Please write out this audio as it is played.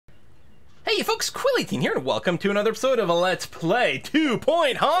Hey folks, Quill18 here, and welcome to another episode of Let's Play 2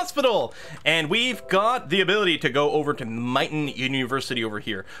 Point Hospital! And we've got the ability to go over to Mighton University over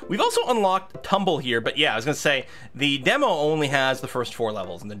here. We've also unlocked Tumble here, but yeah, I was gonna say, the demo only has the first 4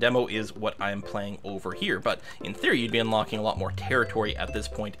 levels, and the demo is what I'm playing over here. But in theory, you'd be unlocking a lot more territory at this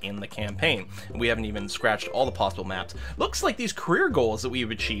point in the campaign. We haven't even scratched all the possible maps. Looks like these career goals that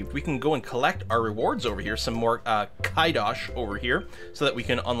we've achieved, we can go and collect our rewards over here, some more Kaidosh over here, so that we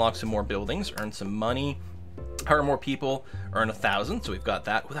can unlock some more buildings, earn some money, hire more people, earn 1,000. So we've got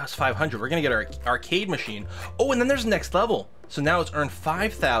that. Well, that was 500. We're gonna get our arcade machine. Oh, and then there's the next level. So now it's earned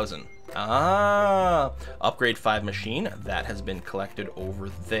 5,000. Upgrade 5 machine. That has been collected over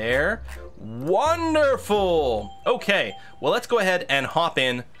there. Wonderful. Okay, well, let's go ahead and hop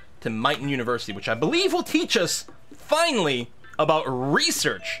in to Mighton University, which I believe will teach us finally about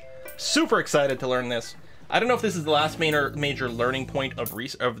research. Super excited to learn this. I don't know if this is the last major learning point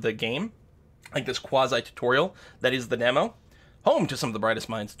of the game, like this quasi-tutorial that is the demo. Home to some of the brightest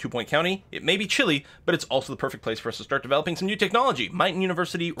minds of 2 Point County. It may be chilly, but it's also the perfect place for us to start developing some new technology. Mighton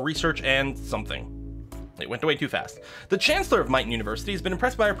University, research, and something. It went away too fast. The Chancellor of Mighton University has been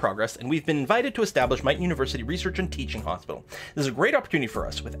impressed by our progress, and we've been invited to establish Mighton University Research and Teaching Hospital. This is a great opportunity for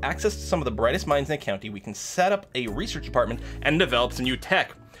us. With access to some of the brightest minds in the county, we can set up a research department and develop some new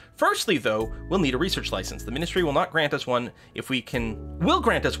tech. Firstly, though, we'll need a research license. The ministry will grant us one if we can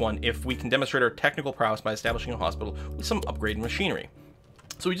demonstrate our technical prowess by establishing a hospital with some upgraded machinery.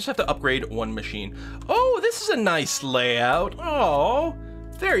 So we just have to upgrade one machine. Oh, this is a nice layout. Oh,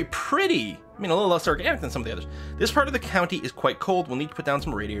 very pretty. I mean, a little less organic than some of the others. This part of the county is quite cold. We'll need to put down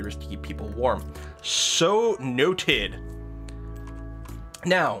some radiators to keep people warm. So noted.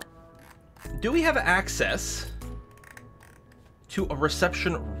 Now, do we have access to a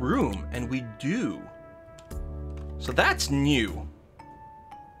reception room? And we do. So that's new.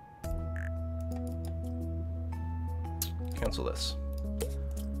 Cancel this.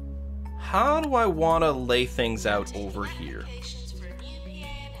 How do I want to lay things out over here?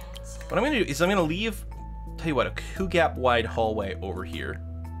 What I'm going to do is I'm going to leave, tell you what, a 2-gap wide hallway over here.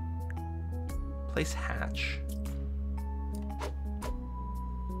 Place hatch.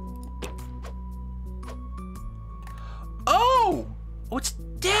 Oh, it's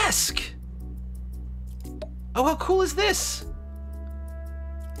desk. Oh, how cool is this?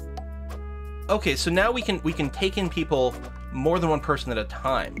 Okay, so now we can take in people more than one person at a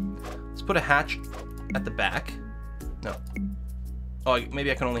time. Let's put a hatch at the back. No. Oh, maybe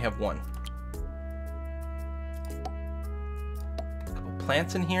I can only have one. A couple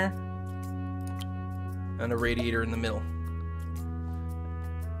plants in here. And a radiator in the middle.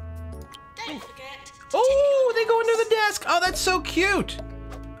 Oh, they go into the desk. Oh, that's so cute.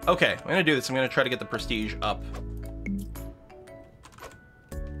 Okay, I'm gonna do this. I'm gonna try to get the prestige up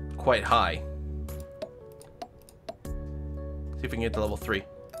quite high. See if we can get to level 3.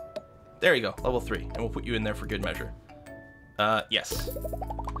 There you go, level 3, and we'll put you in there for good measure. Yes.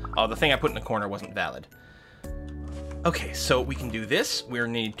 Oh, the thing I put in the corner wasn't valid. Okay, so we can do this. We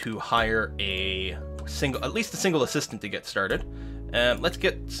need to hire at least a single assistant to get started. Let's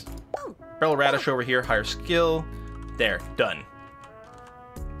get Barrel Radish over here, higher skill. There, done.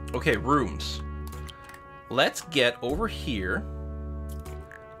 Okay, rooms. Let's get over here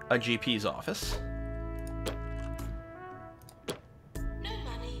a GP's office. No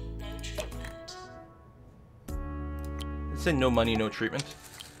money, no treatment. Let's say no money, no treatment.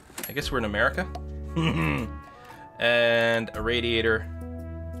 I guess we're in America. And a radiator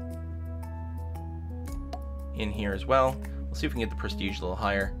in here as well. We'll see if we can get the prestige a little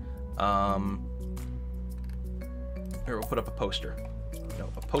higher. Here, we'll put up a poster. No,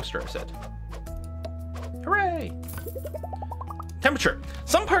 a poster, I said. Hooray! Temperature.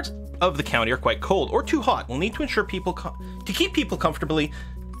 Some parts of the county are quite cold or too hot. We'll need to ensure to keep people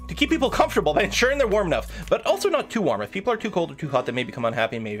comfortable by ensuring they're warm enough, but also not too warm. If people are too cold or too hot, they may become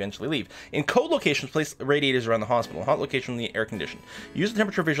unhappy and may eventually leave. In cold locations, place radiators around the hospital. In hot locations, the air conditioned. Use the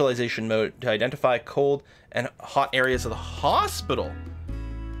temperature visualization mode to identify cold and hot areas of the hospital.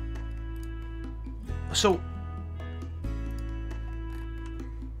 So,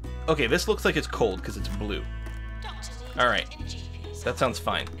 okay, this looks like it's cold because it's blue. All right, that sounds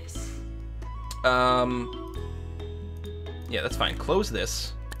fine. Yeah, that's fine. Close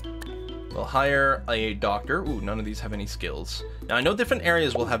this. We'll hire a doctor. Ooh, none of these have any skills. Now, I know different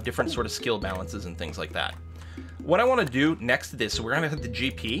areas will have different sort of skill balances and things like that. What I want to do next to this, so we're going to have the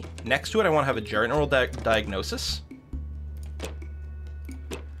GP. Next to it, I want to have a general diagnosis.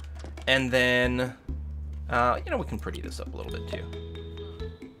 And then, you know, we can pretty this up a little bit, too.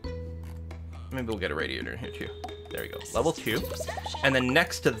 Maybe we'll get a radiator in here, too. There we go. Level 2. And then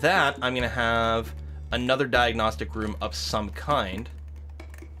next to that, I'm going to have another diagnostic room of some kind.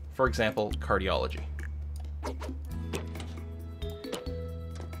 For example, cardiology.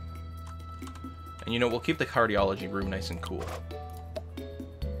 And you know, we'll keep the cardiology room nice and cool.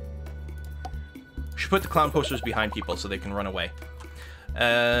 We should put the clown posters behind people so they can run away.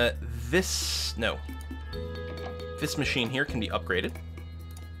 This machine here can be upgraded.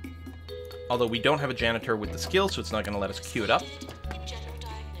 Although we don't have a janitor with the skill, so it's not going to let us queue it up.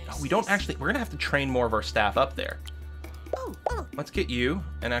 Oh, we don't actually... We're going to have to train more of our staff up there. Let's get you.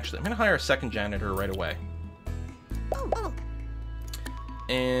 And actually, I'm going to hire a second janitor right away.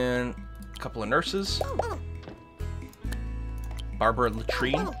 And a couple of nurses. Barbara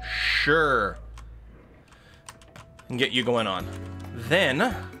Latrine? Sure. And get you going on.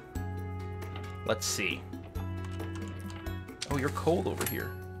 Then, let's see. Oh, you're cold over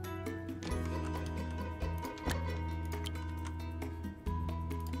here.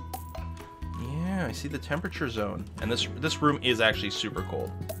 Yeah, I see the temperature zone. And this room is actually super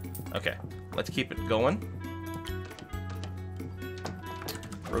cold. Okay, let's keep it going.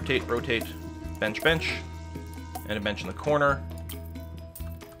 Rotate, rotate. Bench, bench. And a bench in the corner.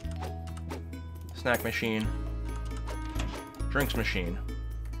 Snack machine. Drinks machine.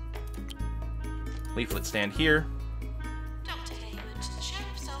 Leaflet stand here. Dr. Hayward to the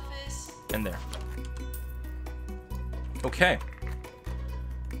sheriff's office. And there. Okay.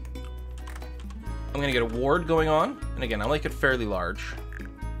 I'm gonna get a ward going on. And again, I like it fairly large.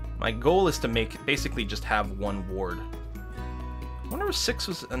 My goal is to make, basically just have one ward. I wonder if 6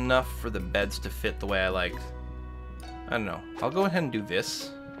 was enough for the beds to fit the way I liked. I don't know. I'll go ahead and do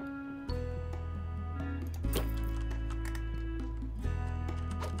this.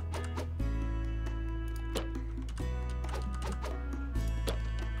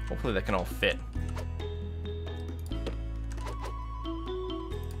 Hopefully that can all fit.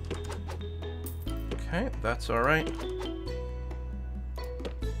 Okay, that's all right.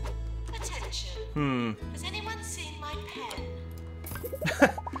 Attention. Has anyone seen my pen?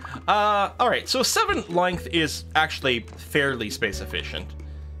 All right, so 7 length is actually fairly space efficient.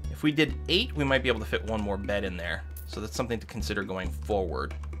 If we did 8, we might be able to fit one more bed in there. So that's something to consider going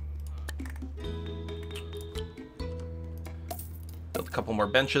forward. Build a couple more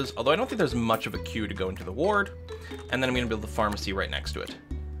benches, although I don't think there's much of a queue to go into the ward. And then I'm going to build the pharmacy right next to it.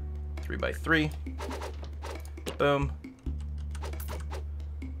 3x3. Boom.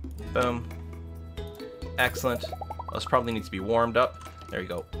 Boom. Excellent. This probably needs to be warmed up. There you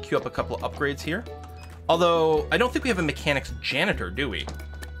go. Queue up a couple of upgrades here. Although, I don't think we have a mechanics janitor, do we?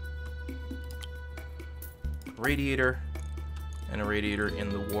 Radiator. And a radiator in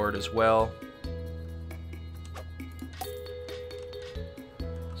the ward as well.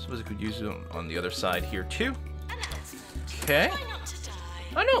 Suppose I could use it on the other side here too. Okay. Try not to die.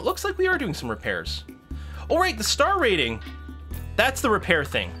 Oh no, it looks like we are doing some repairs. Oh right, the star rating. That's the repair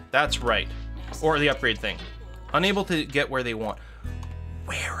thing. That's right. Or the upgrade thing. Unable to get where they want.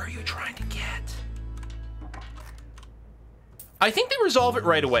 Where are you trying to get? I think they resolve it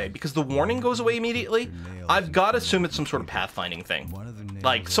right away because the warning goes away immediately. I've got to assume it's some sort of pathfinding thing.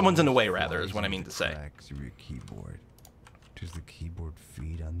 Like, someone's in the way, rather, is what I mean to say. Does the keyboard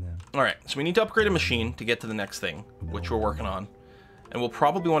feed on them? Alright, so we need to upgrade a machine to get to the next thing, which we're working on. And we'll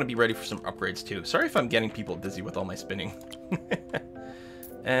probably want to be ready for some upgrades too. Sorry if I'm getting people dizzy with all my spinning.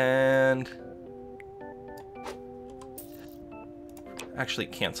 And... actually,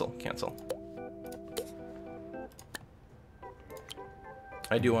 cancel.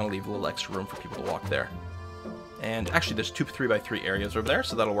 I do want to leave a little extra room for people to walk there. And actually, there's 2 3x3 areas over there,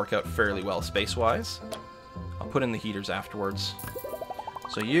 so that'll work out fairly well space-wise. I'll put in the heaters afterwards.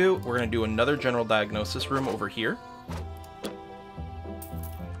 So we're going to do another general diagnosis room over here.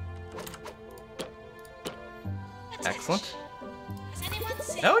 Excellent. Has anyone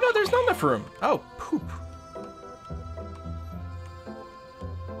seen Oh no, there's not enough room. Oh, poop.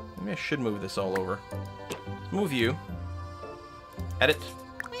 Maybe I should move this all over. Move you. Edit.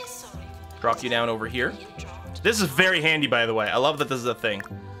 We're sorry for the Drop you down over here. you dropped. This is very handy, by the way. I love that this is a thing.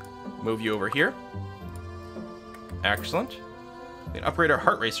 Move you over here. Excellent. We can upgrade our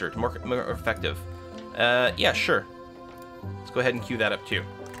heart racer to more effective. Yeah, sure. Let's go ahead and queue that up too.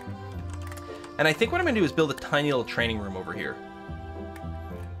 And I think what I'm going to do is build a tiny little training room over here.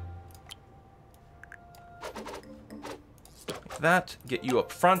 Like that. Get you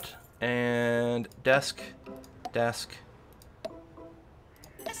up front. And desk. Desk.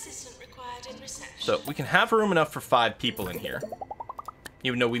 Assistant required in reception. So we can have room enough for 5 people in here.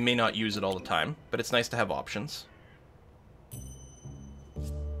 Even though we may not use it all the time. But it's nice to have options.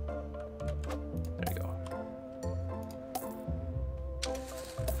 There you go.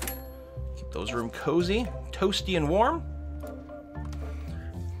 those room cozy, toasty and warm.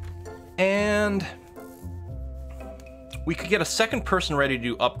 And we could get a second person ready to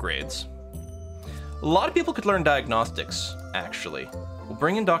do upgrades. A lot of people could learn diagnostics, actually. We'll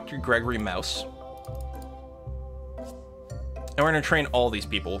bring in Dr. Gregory Mouse. And we're going to train all these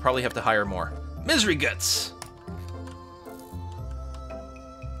people. We'll probably have to hire more. Misery Guts!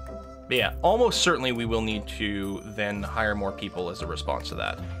 But yeah, almost certainly we will need to then hire more people as a response to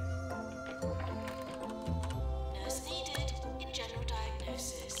that. Nurse needed in general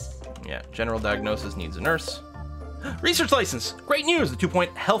diagnosis. Yeah, general diagnosis needs a nurse. Research license! Great news! The 2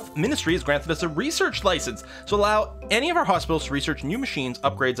 Point Health Ministry has granted us a research license to allow any of our hospitals to research new machines,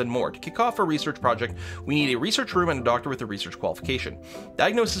 upgrades, and more. To kick off our research project, we need a research room and a doctor with a research qualification.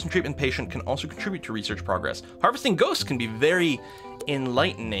 Diagnosis and treatment patient can also contribute to research progress. Harvesting ghosts can be very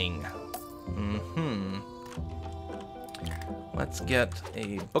enlightening. Let's get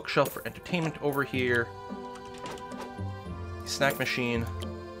a bookshelf for entertainment over here. A snack machine.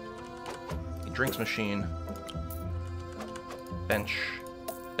 A drinks machine. Bench,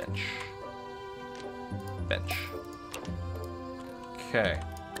 bench, bench. Okay.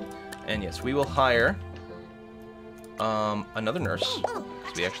 And yes, we will hire another nurse,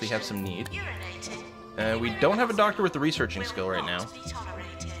 because we actually have some need. And we don't have a doctor with the researching skill right now.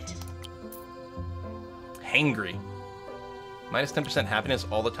 Hangry. Minus 10% happiness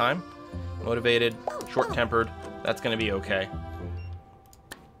all the time. Motivated, short-tempered. That's going to be okay.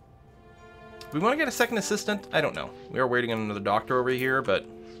 We want to get a second assistant? I don't know. We are waiting on another doctor over here, but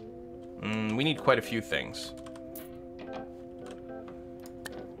we need quite a few things.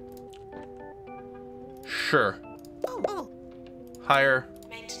 Sure. Hire.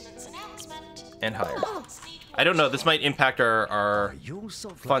 Maintenance announcement. And hire. I don't know. This might impact our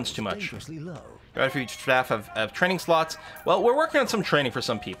funds too much. Got a few staff have training slots. Well, we're working on some training for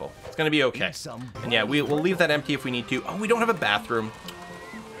some people. It's going to be okay. And yeah, we'll leave that empty if we need to. Oh, we don't have a bathroom.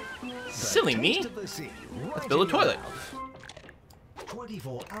 Silly me. Let's build a toilet.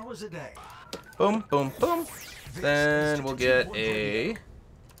 24 hours a day. Boom, boom, boom. Then we'll get a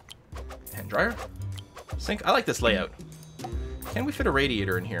hand dryer. Sink. I like this layout. Can we fit a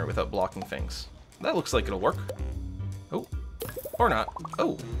radiator in here without blocking things? That looks like it'll work. Oh, or not.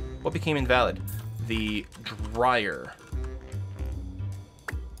 Oh, what became invalid? The dryer.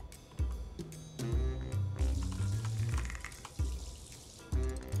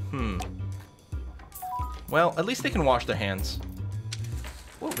 Well, at least they can wash their hands.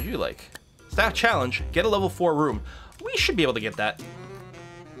 What would you like? Staff challenge, get a level 4 room. We should be able to get that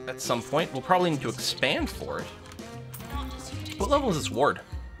at some point. We'll probably need to expand for it. What level is this ward?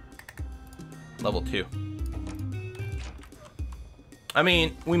 Level 2. I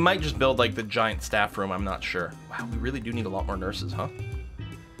mean, we might just build like the giant staff room, I'm not sure. Wow, we really do need a lot more nurses, huh?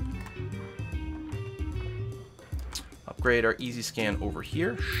 Upgrade our easy scan over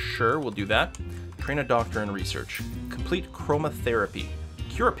here. Sure, we'll do that. Train a doctor in research. Complete chromotherapy.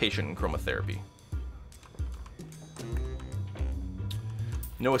 Cure a patient in chromotherapy.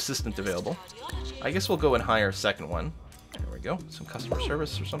 No assistant available. I guess we'll go and hire a second one. There we go. Some customer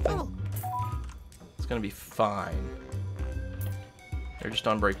service or something. It's gonna be fine. They're just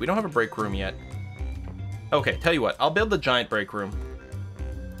on break. We don't have a break room yet. Okay, tell you what. I'll build the giant break room.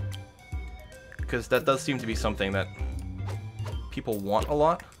 Because that does seem to be something that people want a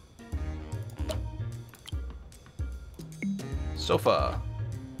lot. Sofa.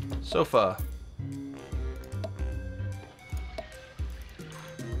 Sofa.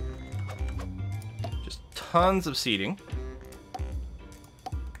 Just tons of seating.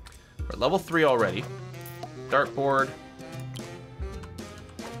 We're at level 3 already. Dartboard.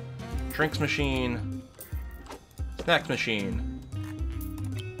 Drinks machine. Snacks machine.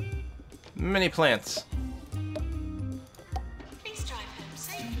 Mini plants. Please drive home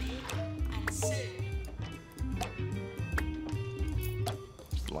safely and soon.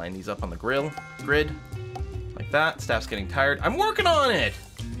 Just line these up on the grid. Like that. Staff's getting tired. I'm working on it!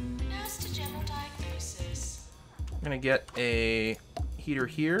 Nurse to general diagnosis. I'm gonna get a heater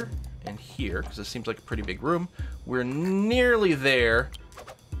here and here, because this seems like a pretty big room. We're nearly there.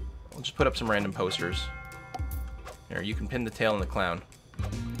 We'll just put up some random posters. Here, you can pin the tail on the clown.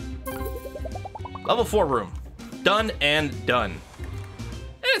 Level 4 room. Done and done.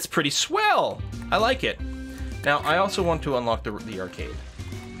 And it's pretty swell. I like it. Now, I also want to unlock the arcade.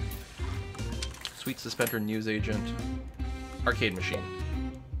 Sweet Suspender News Agent. Arcade machine.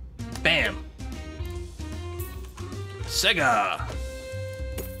 Bam! Sega!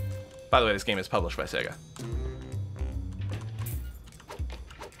 By the way, this game is published by Sega.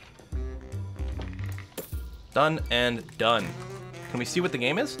 Done and done. Can we see what the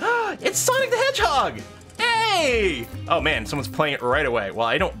game is? It's Sonic the Hedgehog! Hey! Oh man, someone's playing it right away. Well,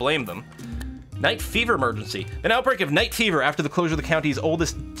 I don't blame them. Night fever emergency. An outbreak of night fever after the closure of the county's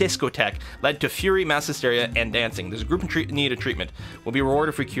oldest discotheque led to fury, mass hysteria, and dancing. There's a group in need of treatment. We'll be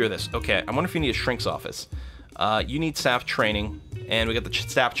rewarded if we cure this. Okay, I wonder if you need a shrink's office. You need staff training, and we got the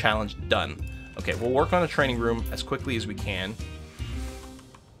staff challenge done. Okay, we'll work on the training room as quickly as we can.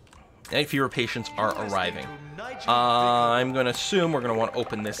 Night fever patients are arriving. I'm going to assume we're going to want to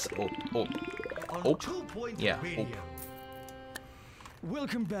open this. Yeah.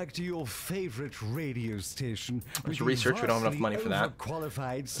 Welcome back to your favorite radio station. There's research. We don't have enough money for that.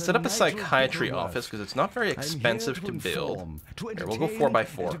 Set up a psychiatry office because it's not very expensive to build. Here, we'll go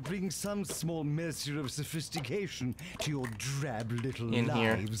 4x4. To bring some small measure of sophistication to your drab little In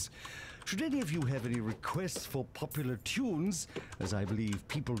here. lives. Should any of you have any requests for popular tunes, as I believe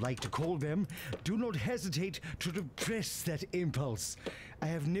people like to call them, do not hesitate to repress that impulse. I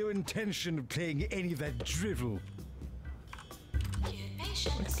have no intention of playing any of that drivel.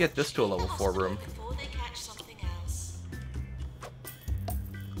 Let's get this to a level 4 room. Before they catch something else.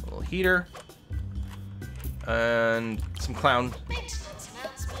 A little heater. And some clown. Maintenance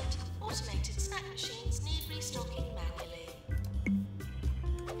announcement. Automated snack machines need restocking manually.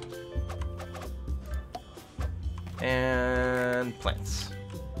 And plants.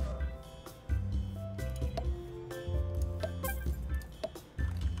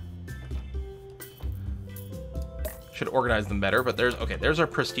 Should organize them better, but there's our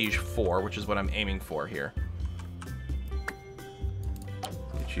prestige 4, which is what I'm aiming for here.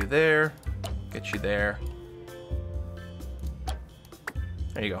 Get you there. Get you there.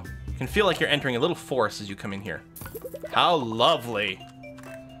 There you go. You can feel like you're entering a little forest as you come in here. How lovely.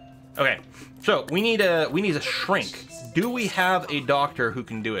 Okay, so we need a shrink. Do we have a doctor who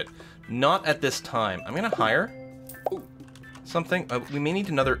can do it? Not at this time. I'm gonna hire something. We may need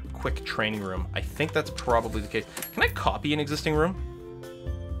another quick training room. I think that's probably the case. Can I copy an existing room?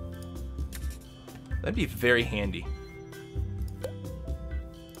 That'd be very handy.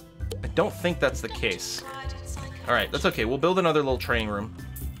 I don't think that's the case. All right, that's okay. We'll build another little training room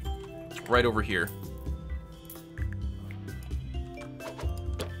right over here.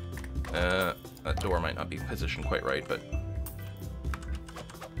 That door might not be positioned quite right, but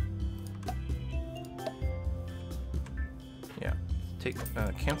yeah. Take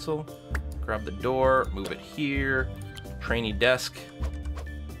cancel. Grab the door. Move it here. Trainee desk.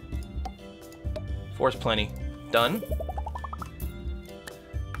 4's plenty. Done.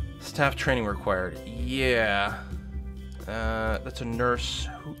 Staff training required. Yeah. That's a nurse.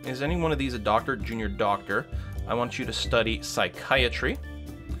 Is any one of these a doctor? Junior doctor. I want you to study psychiatry.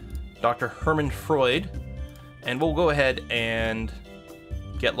 Dr. Herman Freud. And we'll go ahead and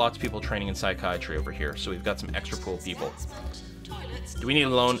get lots of people training in psychiatry over here. So we've got some extra pool people. Do we need a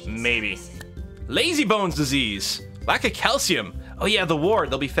loan? Maybe. Lazy bones disease. Lack of calcium. Oh yeah, the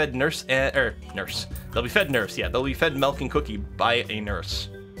ward. They'll be fed nurse. Nurse. They'll be fed nurse. Yeah, they'll be fed milk and cookie by a nurse.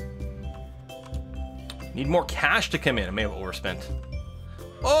 Need more cash to come in. I may have overspent.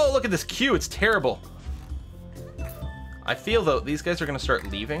 Oh, look at this queue. It's terrible. I feel, though, these guys are going to start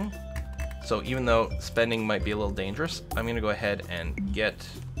leaving. So even though spending might be a little dangerous, I'm going to go ahead and get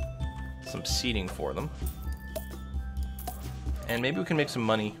some seating for them. And maybe we can make some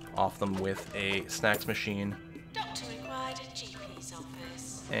money off them with a snacks machine. Doctor required at GP's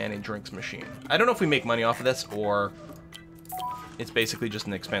office. And a drinks machine. I don't know if we make money off of this or it's basically just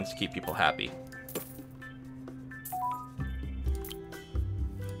an expense to keep people happy.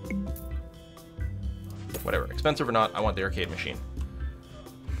 Whatever, expensive or not, I want the arcade machine.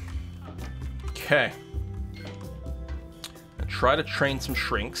 Okay. I'll try to train some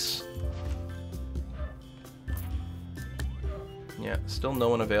shrinks. Yeah, still no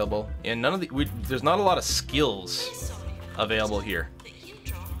one available. And none of the there's not a lot of skills available here.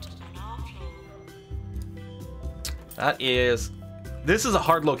 This is a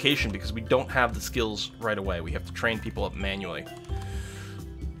hard location because we don't have the skills right away. We have to train people up manually.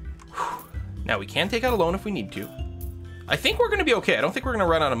 Whew. Now we can take out a loan if we need to. I think we're going to be okay. I don't think we're going to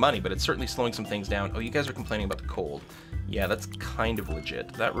run out of money, but it's certainly slowing some things down. Oh, you guys are complaining about the cold. Yeah, that's kind of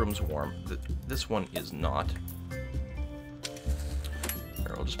legit. That room's warm. This one is not.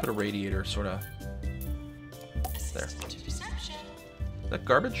 Here, we'll just put a radiator sort of there. Is that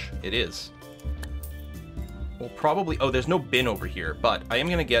garbage? It is. We'll probably... Oh, there's no bin over here, but I am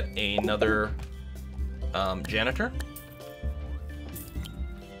going to get another janitor.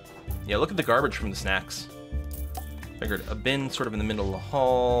 Yeah, look at the garbage from the snacks. Figured a bin sort of in the middle of the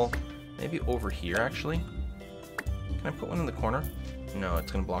hall. Maybe over here, actually. Can I put one in the corner? No,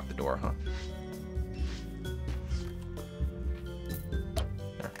 it's going to block the door, huh?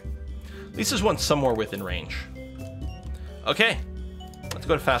 At least there's one somewhere within range. Okay. Let's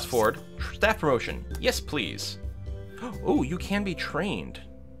go to fast forward. Staff promotion. Yes, please. Oh, you can be trained.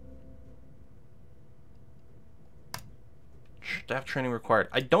 Staff training required.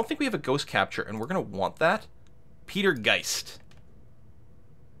 I don't think we have a ghost capture, and we're going to want that. Peter Geist.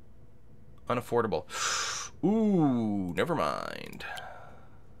 Unaffordable. Ooh, never mind.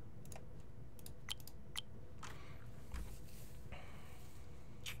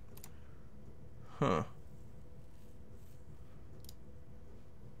 Huh.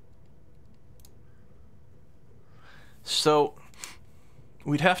 So,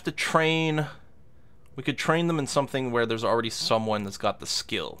 we'd have to train... We could train them in something where there's already someone that's got the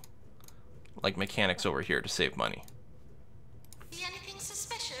skill. Like mechanics over here to save money. See anything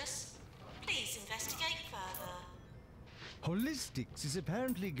suspicious? Please investigate further. Holistics is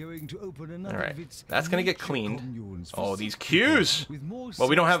apparently going to open another All right, of its that's gonna get nature cleaned. communes for Oh, these sick queues! people with more Well,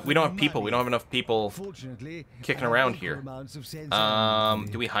 we don't have sense than people. We don't have money. enough people Fortunately, kicking I have around equal here. amounts of sense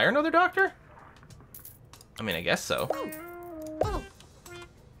and Do we hire another doctor? I mean, I guess so.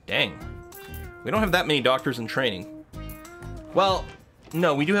 Dang. We don't have that many doctors in training. Well,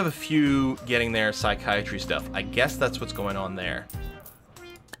 no, we do have a few getting their psychiatry stuff. I guess that's what's going on there.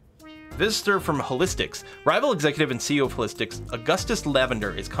 Visitor from Holistics. Rival executive and CEO of Holistics, Augustus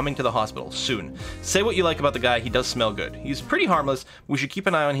Lavender, is coming to the hospital soon. Say what you like about the guy, he does smell good. He's pretty harmless. We should keep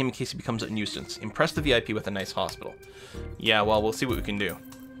an eye on him in case he becomes a nuisance. Impress the VIP with a nice hospital. Yeah, well, we'll see what we can do.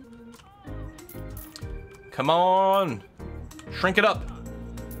 Come on! Shrink it up!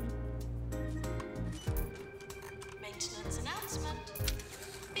 Maintenance announcement.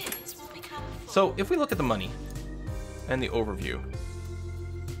 Bins will become full. So, if we look at the money and the overview.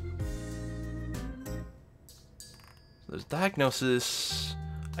 So there's diagnosis.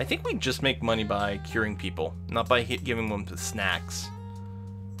 I think we just make money by curing people, not by giving them the snacks.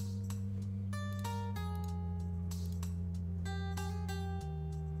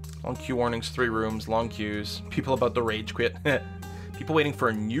 Long queue warnings, 3 rooms, long queues, people about to rage quit. People waiting for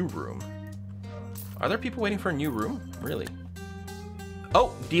a new room. Are there people waiting for a new room? Really?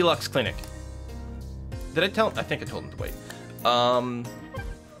 Oh, deluxe clinic. Did I tell him? I think I told him to wait. Oh,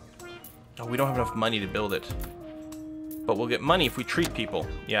 we don't have enough money to build it. But we'll get money if we treat people.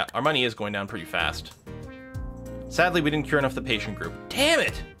 Yeah, our money is going down pretty fast. Sadly, we didn't cure enough the patient group. Damn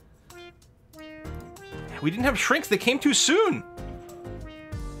it! We didn't have shrinks. They came too soon.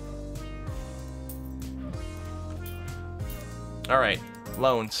 All right,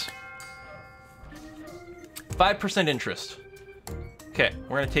 loans. 5% interest. Okay,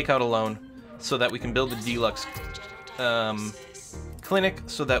 we're gonna take out a loan so that we can build a deluxe clinic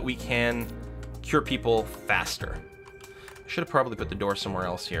so that we can cure people faster. Should have probably put the door somewhere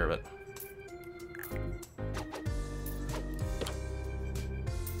else here, but...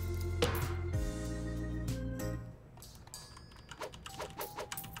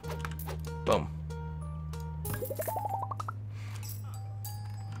 Boom.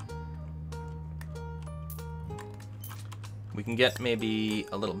 We can get maybe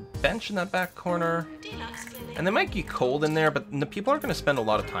a little bench in that back corner. Deluxe clinic. And they might get cold in there, but the people aren't going to spend a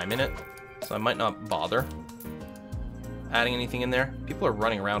lot of time in it. So I might not bother adding anything in there. People are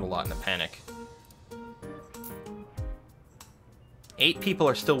running around a lot in a panic. 8 people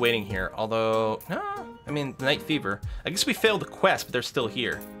are still waiting here, although... No, I mean, night fever. I guess we failed the quest, but they're still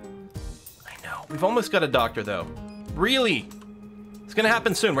here. I know. We've almost got a doctor, though. Really? It's gonna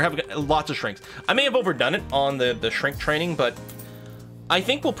happen soon. We're having lots of shrinks. I may have overdone it on the shrink training, but I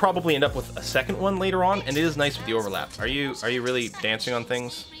think we'll probably end up with a second one later on, and it is nice with the overlap. Are you really dancing on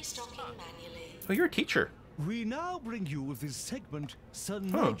things? Restocking manually. Oh, you're a teacher. We now bring you with this segment, Sir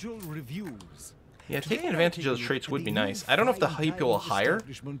Nigel Reviews. Yeah, taking advantage of those traits would be nice. I don't know if the people will hire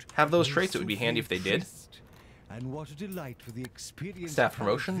have those traits. It would be handy if they did. And what a delight for the experience. Staff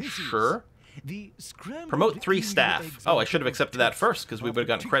promotion? Sure. Promote Promote 3 staff. Oh, I should have accepted that first, because we would have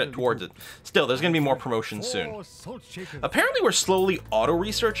gotten credit towards it. Still, there's going to be more promotions soon. Apparently, we're slowly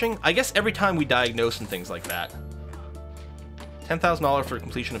auto-researching. I guess every time we diagnose and things like that. $10,000 for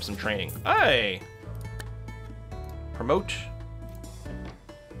completion of some training. Hey! Promote.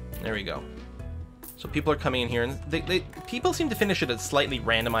 There we go. So people are coming in here, and people seem to finish it at a slightly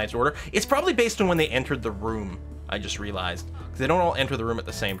randomized order. It's probably based on when they entered the room, I just realized. Because they don't all enter the room at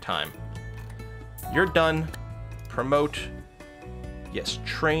the same time. You're done. Promote. Yes,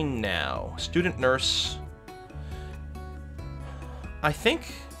 train now. Student nurse. I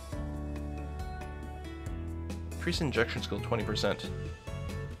think... Increase injection skill 20%.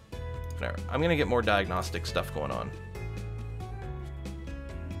 There. I'm going to get more diagnostic stuff going on.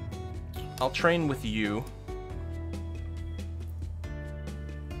 I'll train with you.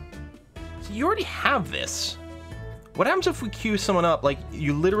 So you already have this. What happens if we queue someone up? Like,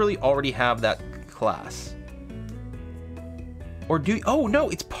 you literally already have that class. Or do you, oh no,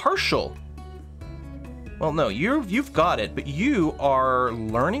 it's partial. Well, no, you've got it, but you are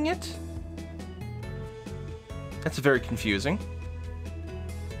learning it? That's very confusing.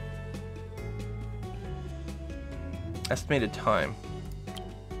 Estimated time.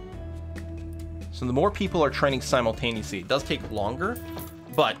 So the more people are training simultaneously, it does take longer,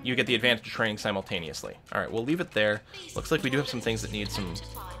 but you get the advantage of training simultaneously. All right, we'll leave it there. Looks like we do have some things that need some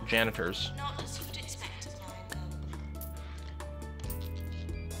janitors.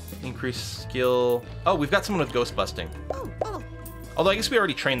 Increase skill. Oh, we've got someone with ghost busting. Although I guess we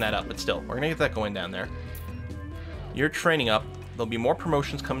already trained that up, but still, we're gonna get that going down there. You're training up. There'll be more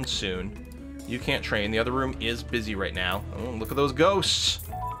promotions coming soon. You can't train. The other room is busy right now. Oh, look at those ghosts.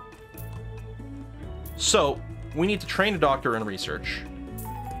 So, we need to train a doctor in research,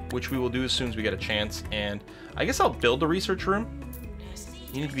 which we will do as soon as we get a chance, and I guess I'll build a research room.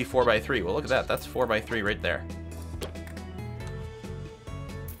 You need to be 4x3. Well, look at that. That's 4x3 right there.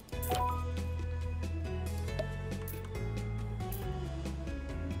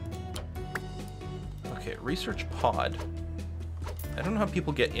 Okay, research pod. I don't know how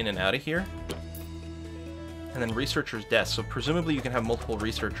people get in and out of here. And then researcher's desk, so presumably you can have multiple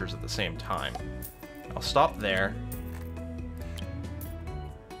researchers at the same time. I'll stop there.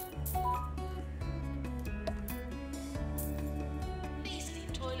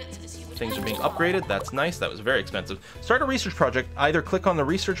 Things are being upgraded. That's nice. That was very expensive. Start a research project. Either click on the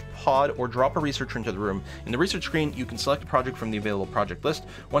research pod or drop a researcher into the room. In the research screen, you can select a project from the available project list.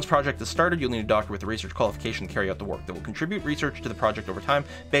 Once project is started, you'll need a doctor with a research qualification to carry out the work that will contribute research to the project over time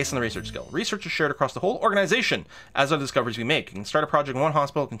based on the research skill. Research is shared across the whole organization as are the discoveries we make. You can start a project in one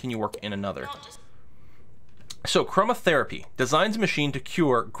hospital, continue work in another. So, chromotherapy designs a machine to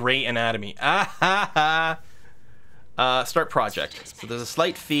cure gray anatomy. Ah ha ha! Start project. So there's a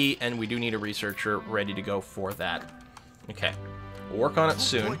slight fee, and we do need a researcher ready to go for that. Okay, we'll work on it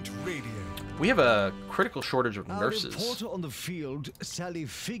soon. We have a critical shortage of nurses. Our reporter on the field, Sally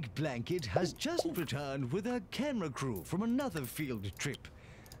Figblanket, has just returned with her camera crew from another field trip.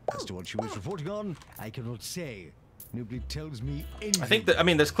 As to what she was reporting on, I cannot say. Nobody tells me anything. I think that, I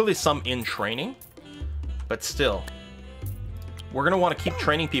mean, there's clearly some in training, but still, we're gonna want to keep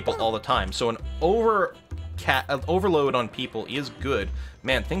training people all the time. So an overload on people is good.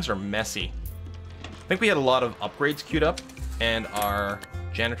 Man, things are messy. I think we had a lot of upgrades queued up, and our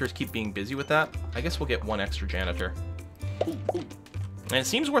janitors keep being busy with that. I guess we'll get one extra janitor. And it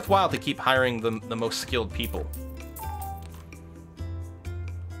seems worthwhile to keep hiring the most skilled people.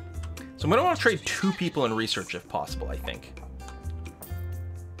 So I'm going to want to trade 2 people in research if possible, I think.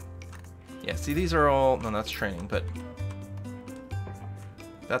 Yeah, see, these are all... No, that's training, but...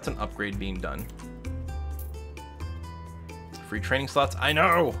 That's an upgrade being done. Free training slots? I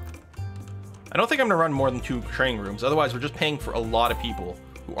know! I don't think I'm going to run more than 2 training rooms. Otherwise, we're just paying for a lot of people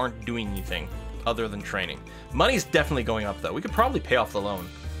who aren't doing anything other than training. Money's definitely going up, though. We could probably pay off the loan.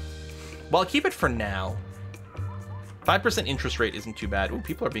 Well, I'll keep it for now. 5% interest rate isn't too bad. Ooh,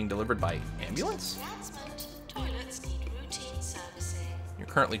 people are being delivered by ambulance? Toilets need routine servicing. You're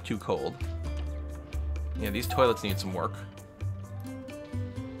currently too cold. Yeah, these toilets need some work.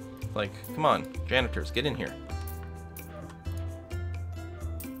 Like, come on, janitors, get in here.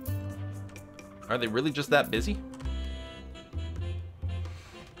 Are they really just that busy?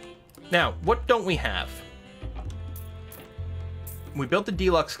 Now, what don't we have? We built the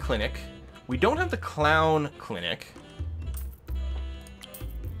deluxe clinic. We don't have the clown clinic.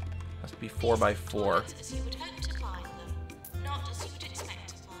 Has to be 4x4. As you would hope to find them, not as you would expect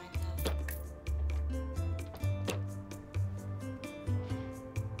to find them.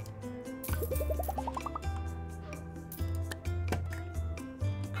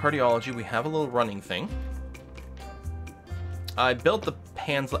 Cardiology, we have a little running thing. I built the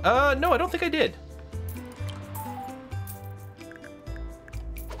pans. No, I don't think I did.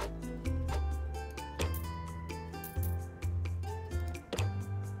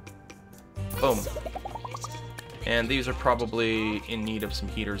 Boom. And these are probably in need of some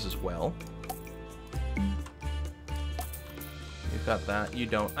heaters as well. You've got that. You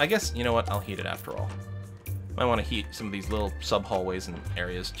don't. I guess, you know what? I'll heat it after all. I want to heat some of these little sub-hallways and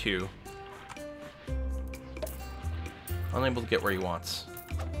areas too. Unable to get where he wants.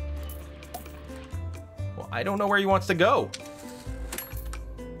 Well, I don't know where he wants to go.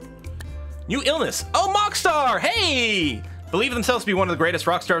 New illness. Oh, Mockstar! Hey! Believe themselves to be one of the greatest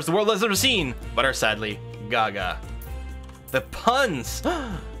rock stars the world has ever seen, but are sadly gaga. The puns!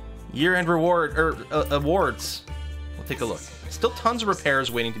 Year-end reward, awards. We'll take a look. Still tons of repairs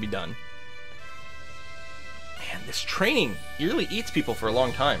waiting to be done. Man, this training really eats people for a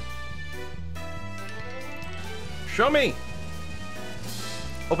long time. Show me!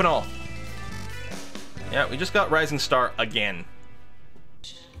 Open all. Yeah, we just got Rising Star again.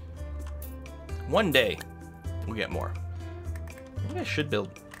 One day, we'll get more. Maybe I should build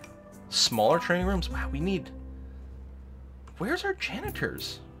smaller training rooms. Wow, we need... Where's our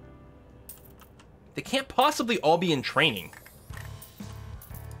janitors? They can't possibly all be in training.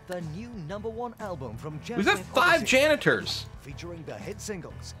 The new #1 album from We've got 5 janitors. featuring the hit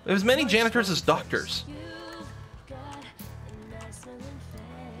singles. We have as many janitors as doctors.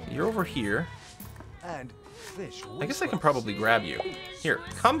 You're over here. And Fish I guess I can probably grab you. Here,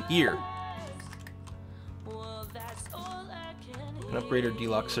 come here. An upgrader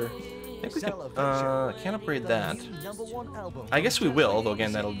deluxer. I think we can, can't upgrade that. I guess we will, although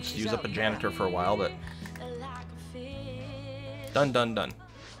again that'll just use up a janitor for a while, but... Done, done, done.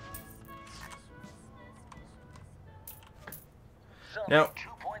 Now,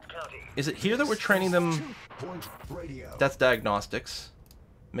 is it here that we're training them? That's diagnostics.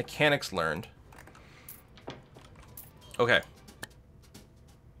 Mechanics learned. Okay.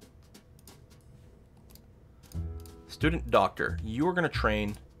 Student doctor, you are going to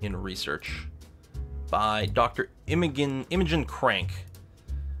train in research by Dr. Imogen Crank.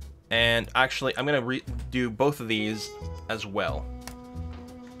 And actually, I'm going to do both of these as well.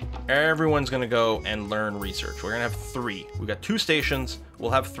 Everyone's going to go and learn research. We're going to have 3. We've got 2 stations.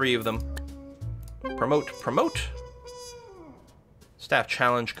 We'll have 3 of them. Promote, promote. Staff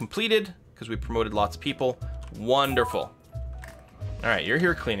challenge completed, because we promoted lots of people. Wonderful. Alright, you're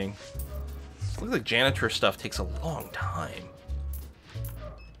here cleaning. It looks like janitor stuff takes a long time.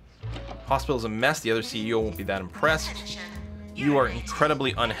 Hospital's a mess. The other CEO won't be that impressed. You are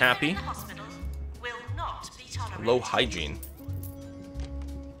incredibly unhappy. Low hygiene.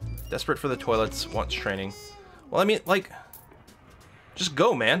 Desperate for the toilets, wants training. Well, I mean, like, just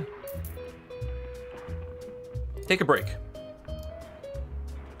go, man. Take a break.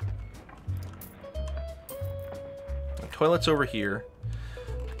 Toilets over here.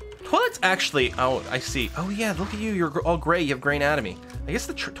 Toilets actually, oh, I see. Oh yeah, look at you, you're all gray, you have gray anatomy. I guess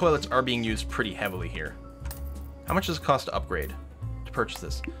the toilets are being used pretty heavily here. How much does it cost to upgrade, to purchase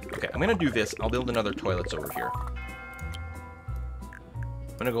this? Okay, I'm gonna do this. I'll build another toilets over here.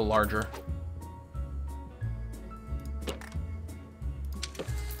 I'm gonna go larger.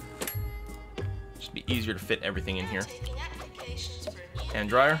 Just be easier to fit everything in here. Hand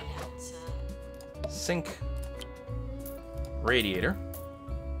dryer. Sink. Radiator.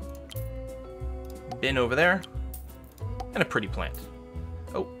 Bin over there. And a pretty plant.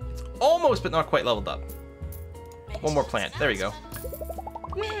 Oh, it's almost but not quite leveled up. One more plant. There you go.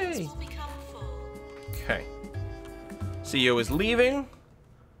 Yay! Okay. CEO is leaving.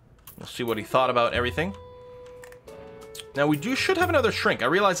 We'll see what he thought about everything. Now we should have another shrink. I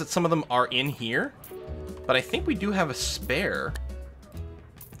realize that some of them are in here, but I think we do have a spare.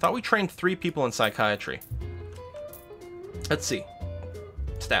 I thought we trained 3 people in psychiatry. Let's see.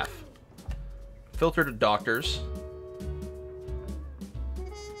 Staff. Filter to doctors.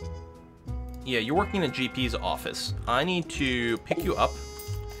 Yeah, you're working in a GP's office. I need to pick you up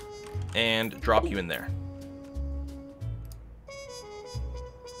and drop you in there.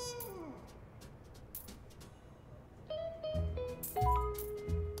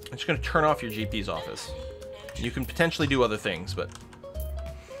 I'm just going to turn off your GP's office. You can potentially do other things, but...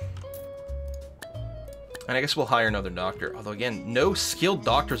 And I guess we'll hire another doctor. Although, again, no skilled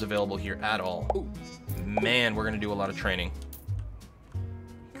doctors available here at all. Man, we're going to do a lot of training.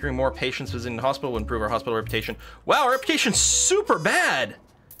 Curing more patients visiting the hospital will improve our hospital reputation. Wow, our reputation's super bad!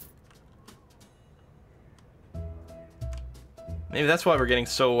 Maybe that's why we're getting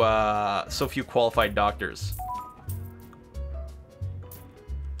so few qualified doctors.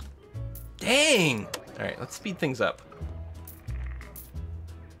 Dang! Alright, let's speed things up.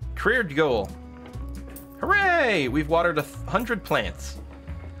 Career goal. Hooray! We've watered 100 plants.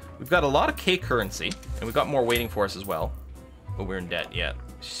 We've got a lot of K currency, and we've got more waiting for us as well. But we're in debt, yeah.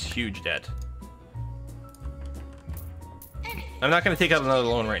 Huge debt. I'm not going to take out another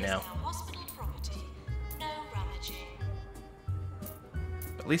loan right now.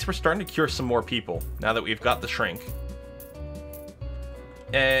 At least we're starting to cure some more people, now that we've got the shrink.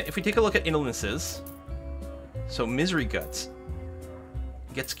 If we take a look at illnesses, so Misery Guts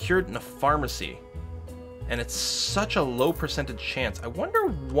gets cured in a pharmacy, and it's such a low percentage chance. I wonder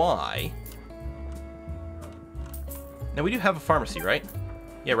why. Now we do have a pharmacy, right?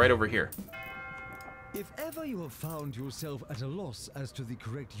 Yeah, right over here. If ever you have found yourself at a loss as to the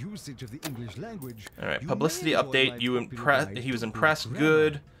correct usage of the English language... Alright, publicity update. He was impressed.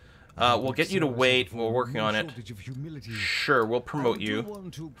 Good. We'll get you to wait. We're working on it. Shortage of humility. Sure, we'll promote I do you.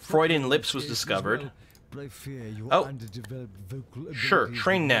 want to Freudian properly lips was state as discovered. well, but I fear your Oh. underdeveloped vocal Sure, abilities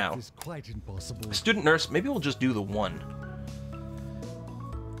train will make now. this quite impossible. Student nurse, maybe we'll just do the one.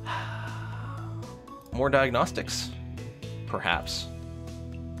 More diagnostics, perhaps.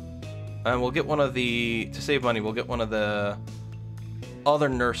 And we'll get one of the, to save money, we'll get one of the other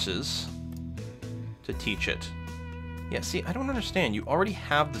nurses to teach it. Yeah, see, I don't understand. You already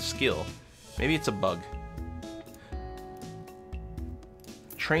have the skill. Maybe it's a bug.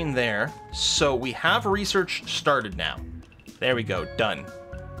 Train there. So we have research started now. There we go, done.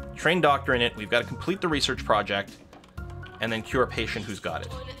 Train doctor in it. We've got to complete the research project and then cure a patient who's got it.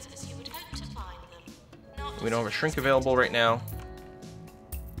 Toilets as you would hope to find them. Not We don't have a shrink available right now.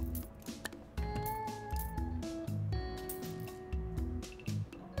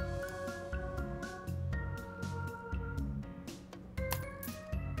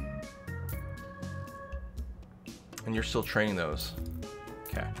 And you're still training those.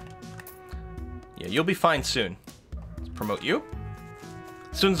 Okay. Yeah, you'll be fine soon. Let's promote you.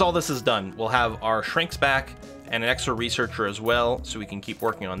 As soon as all this is done, we'll have our shrinks back and an extra researcher as well, so we can keep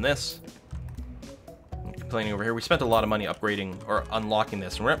working on this. I'm complaining over here. We spent a lot of money upgrading or unlocking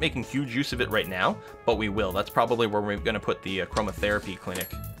this, and we're not making huge use of it right now, but we will. That's probably where we're going to put the chromotherapy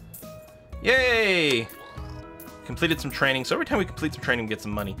clinic. Yay! Completed some training. So every time we complete some training, we get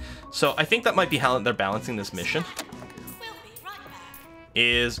some money. So I think that might be how they're balancing this mission. We'll be right back.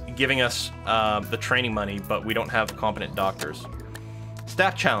 Is giving us the training money, but we don't have competent doctors.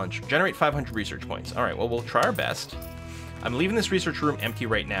 Staff challenge. Generate 500 research points. All right, well, we'll try our best. I'm leaving this research room empty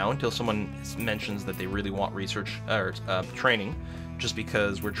right now until someone mentions that they really want research or training, just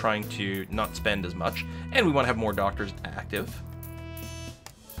because we're trying to not spend as much, and we want to have more doctors active.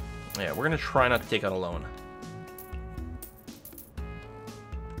 Yeah, we're going to try not to take out a loan.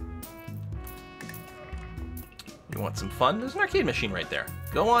 You want some fun? There's an arcade machine right there.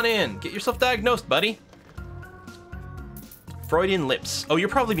 Go on in. Get yourself diagnosed, buddy. Freudian lips. Oh, you're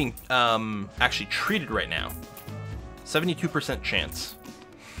probably being actually treated right now. 72% chance.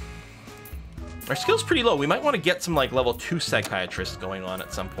 Our skill's pretty low. We might want to get some like level 2 psychiatrists going on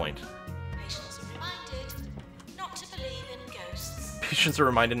at some point. Patients are reminded not to believe in ghosts. Patients are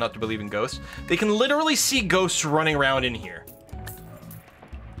reminded not to believe in ghosts. They can literally see ghosts running around in here.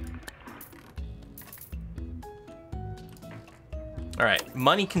 All right,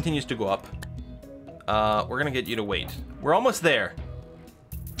 money continues to go up. We're gonna get you to wait. We're almost there.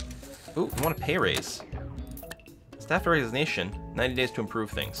 Ooh, we want a pay raise. Staff resignation, 90 days to improve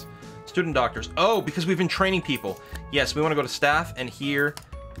things. Student doctors. Oh, because we've been training people. Yes, we want to go to staff and here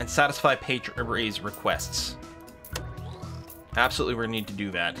and satisfy pay raise requests. Absolutely, we're gonna need to do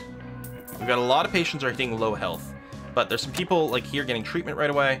that. We've got a lot of patients that are hitting low health, but there's some people like here getting treatment right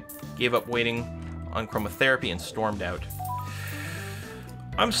away, gave up waiting on chromotherapy and stormed out.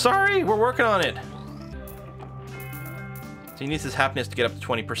 I'm sorry, we're working on it. So he needs his happiness to get up to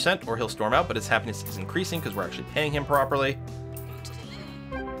 20%, or he'll storm out, but his happiness is increasing because we're actually paying him properly.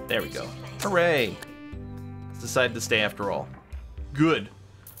 There we go. Hooray! He's decided to stay after all. Good.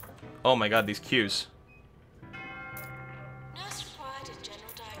 Oh my god, these queues. Nurse required a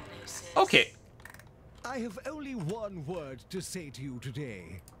general diagnosis. Okay. I have only one word to say to you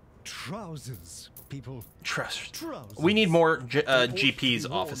today. Trousers, people. Trust. Trousers. We need more They ought to be GP's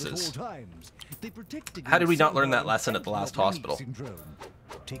worn at offices. all times. They protect How did we not against learn that syndrome lesson at the and last Lambert hospital? syndrome.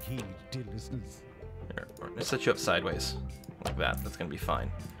 Take heed, dear listeners. Here, we're gonna set you up sideways. Like that. That's gonna be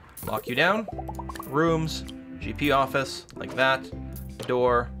fine. Lock you down. Rooms. GP office. Like that.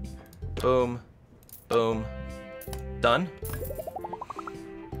 Door. Boom. Boom. Done.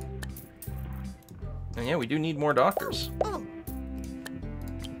 And yeah, we do need more doctors.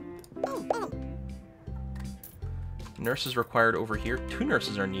 Nurses required over here. 2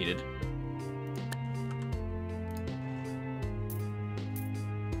 nurses are needed.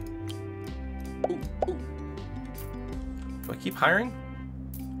 Do I keep hiring?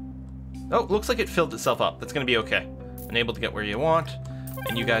 Oh, looks like it filled itself up. That's gonna be okay. Unable to get where you want.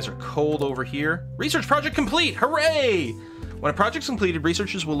 And you guys are cold over here. Research project complete! Hooray! When a project's completed,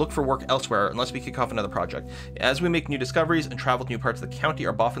 researchers will look for work elsewhere unless we kick off another project. As we make new discoveries and travel to new parts of the county,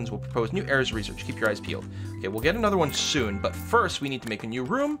 our boffins will propose new areas of research. Keep your eyes peeled. Okay, we'll get another one soon, but first we need to make a new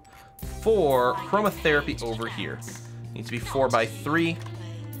room for chromotherapy over here. Needs to be 4 by 3.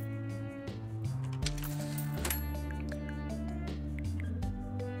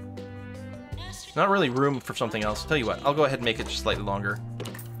 Not really room for something else. Tell you what, I'll go ahead and make it just slightly longer.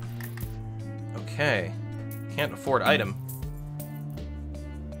 Okay. Can't afford item.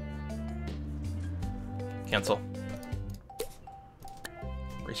 Cancel.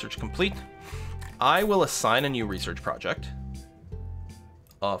 Research complete. I will assign a new research project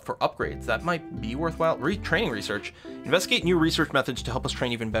for upgrades. That might be worthwhile. Training research. Investigate new research methods to help us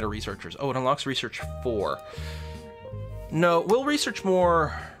train even better researchers. Oh, it unlocks research 4. No, we'll research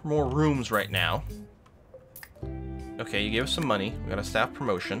more rooms right now. Okay, you gave us some money. We got a staff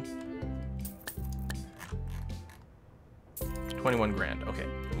promotion. 21 grand. Okay,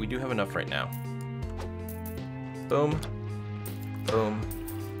 we do have enough right now. Boom. Boom.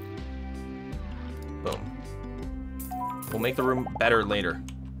 Boom. We'll make the room better later.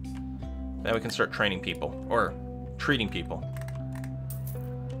 Then we can start training people. Or treating people.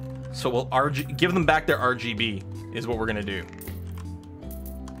 So we'll give them back their RGB is what we're gonna do.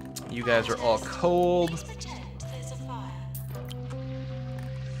 You guys are all cold.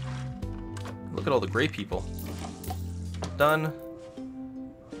 Look at all the gray people. Done.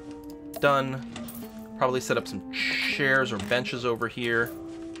 Done. Probably set up some chairs or benches over here.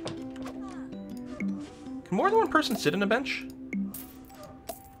 Can more than one person sit in a bench?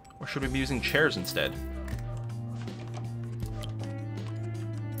 Or should we be using chairs instead?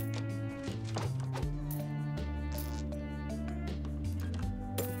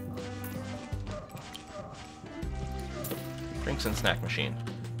 Drinks and snack machine.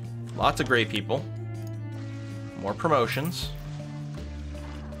 Lots of gray people. More promotions.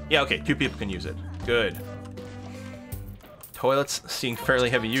 Yeah, okay, 2 people can use it. Good. Toilets seeing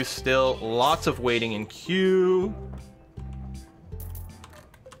fairly heavy use still. Lots of waiting in queue.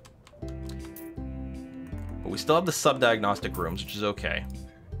 But we still have the sub-diagnostic rooms, which is okay.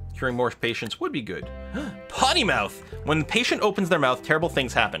 Curing more patients would be good. Potty mouth! When the patient opens their mouth, terrible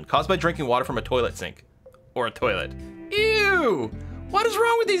things happen, caused by drinking water from a toilet sink. Or a toilet. Ew! What is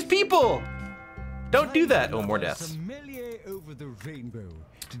wrong with these people? Don't do that. Oh, more deaths.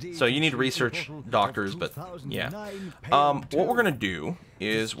 So you need research doctors, but yeah. What we're gonna do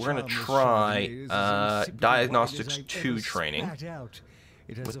is we're gonna try Diagnostics 2 training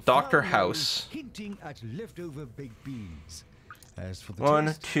with Dr. House.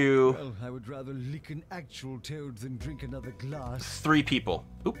 1, 2. Well, I would rather lick an actual toad than drink another glass. 3 people.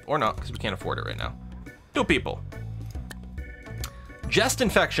 Oop, or not, because we can't afford it right now. 2 people. Chest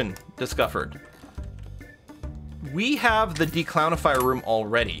infection discovered. We have the declownify room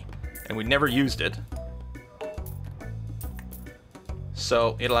already, and we never used it.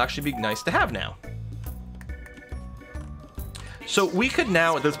 So it'll actually be nice to have now. So we could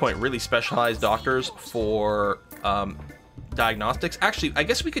now, at this point, really specialize doctors for diagnostics. Actually, I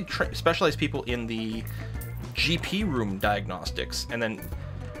guess we could specialize people in the GP room diagnostics, and then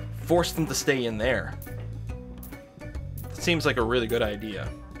force them to stay in there. Seems like a really good idea.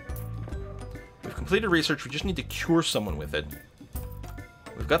 We've completed research, we just need to cure someone with it.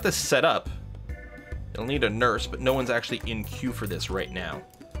 We've got this set up. It'll need a nurse, but no one's actually in queue for this right now.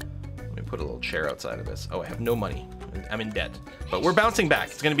 Let me put a little chair outside of this. Oh, I have no money. I'm in debt. But we're bouncing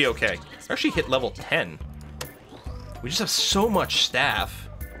back. It's gonna be okay. We actually hit level 10. We just have so much staff.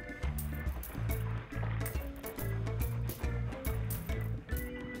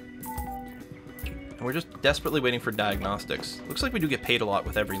 And we're just desperately waiting for diagnostics. Looks like we do get paid a lot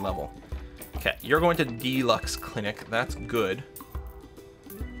with every level. Okay, you're going to Deluxe Clinic. That's good.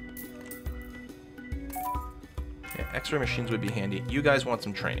 Yeah, X-ray machines would be handy. You guys want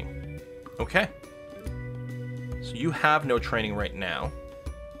some training. Okay. So you have no training right now.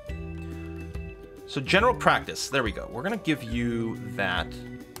 So general practice. There we go. We're going to give you that.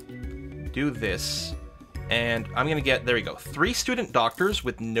 Do this. And I'm going to get, there we go, 3 student doctors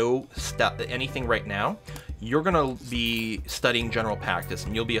with no anything right now. You're going to be studying general practice,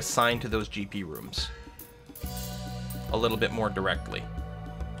 and you'll be assigned to those GP rooms a little bit more directly.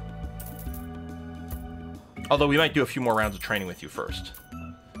 Although we might do a few more rounds of training with you first.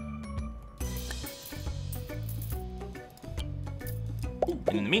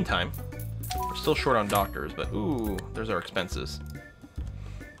 And in the meantime, we're still short on doctors, but ooh, there's our expenses.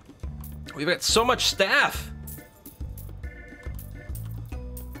 We've got so much staff!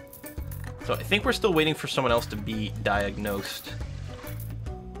 So I think we're still waiting for someone else to be diagnosed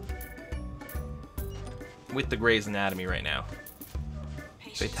with the Grey's Anatomy right now.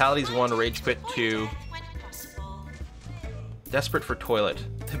 Fatalities 1, Rage Quit 2. Desperate for toilet.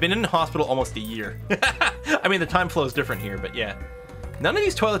 They've been in the hospital almost a year. I mean, the time flow is different here, but yeah. None of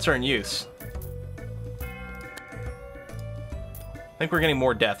these toilets are in use. I think we're getting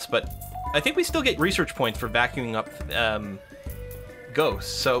more deaths, but I think we still get research points for vacuuming up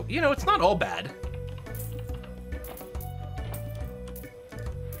ghosts, so, you know, it's not all bad.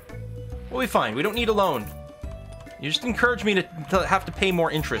 We'll be fine. We don't need a loan. You just encourage me to have to pay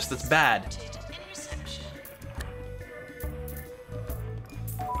more interest. That's bad.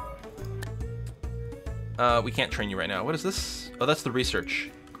 We can't train you right now. What is this? Oh, that's the research.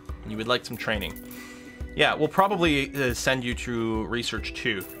 You would like some training. Yeah, we'll probably send you to research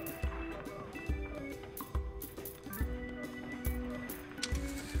 2.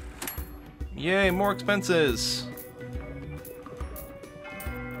 Yay, more expenses.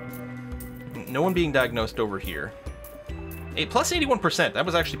 No one being diagnosed over here. Plus 81%. That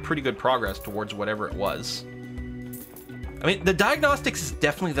was actually pretty good progress towards whatever it was. I mean, the diagnostics is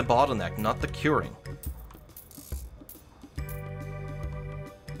definitely the bottleneck, not the curing.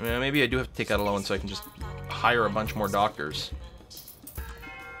 Yeah, maybe I do have to take out a loan so I can just hire a bunch more doctors.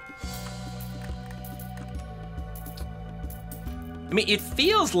 I mean, it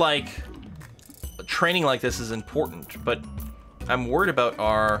feels like training like this is important, but I'm worried about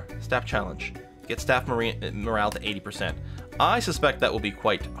our staff challenge. Get staff morale to 80%. I suspect that will be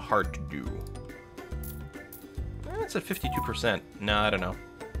quite hard to do. That's at 52%. No, I don't know.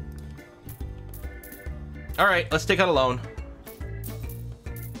 Alright, let's take out a loan.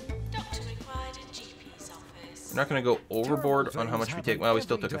 Doctor required at GP's office. We're not going to go overboard on how much we take. Well, we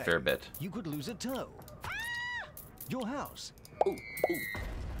still took a fair bit. You could lose a toe. Your house.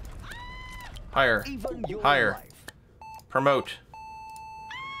 Hire. Even your Hire. life. Promote.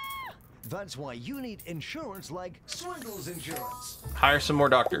 That's why you need insurance like Swindle's Insurance. Hire some more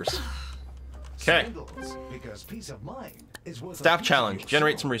doctors. Okay. Swindle's, because peace of mind is worth Staff a piece challenge. of your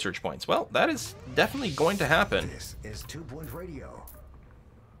Generate soul. some research points. Well, that is definitely going to happen. This is 2 Point Radio.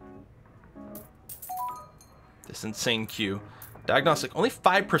 This insane queue. Diagnostic, only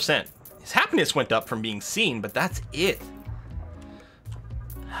 5%. His happiness went up from being seen, but that's it.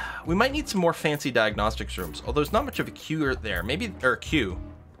 We might need some more fancy diagnostics rooms, although there's not much of a queue there. Maybe, or a queue.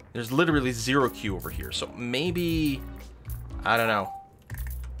 There's literally 0 queue over here, so maybe, I don't know.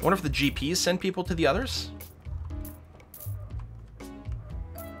 I wonder if the GPs send people to the others?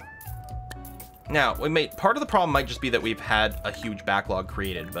 Now, part of the problem might just be that we've had a huge backlog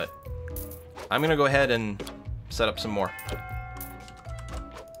created, but I'm gonna go ahead and set up some more.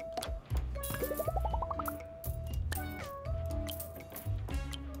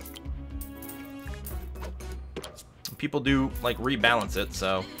 People do, like, rebalance it,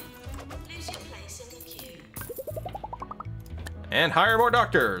 so. Lose your place in the queue. And hire more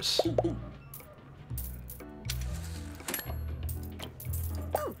doctors.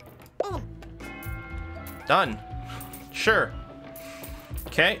 Done. Sure.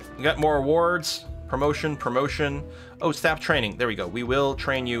 Okay, we got more awards. Promotion, promotion. Oh, staff training. There we go. We will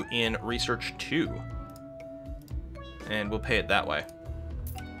train you in Research 2. And we'll pay it that way.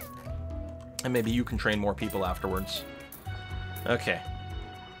 And maybe you can train more people afterwards. Okay.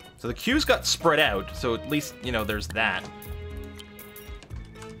 So the queues got spread out, so at least, you know, there's that.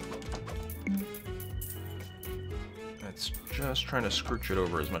 It's just trying to scooch it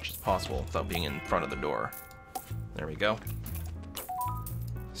over as much as possible without being in front of the door. There we go.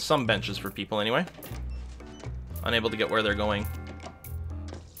 Some benches for people anyway. Unable to get where they're going.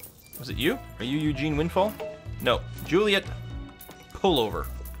 Was it you? Are you Eugene Windfall? No. Juliet Pullover.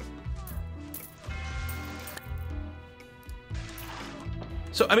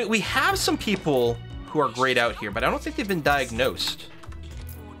 So, I mean, we have some people who are grayed out here, but I don't think they've been diagnosed.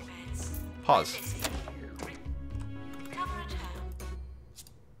 Ward beds. Pause. Cover at home.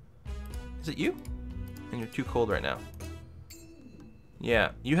 Is it you? And you're too cold right now.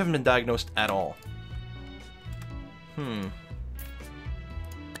 Yeah, you haven't been diagnosed at all.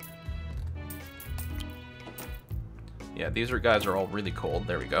 Yeah, these guys are all really cold.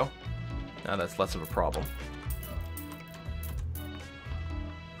 There we go. Now that's less of a problem.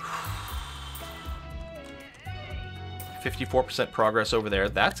 %54 progress over there.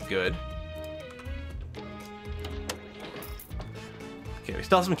 That's good. Okay, we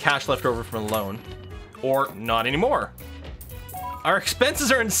still have some cash left over from a loan. Or not anymore. Our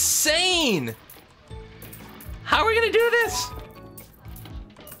expenses are insane! How are we gonna do this?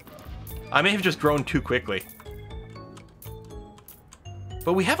 I may have just grown too quickly.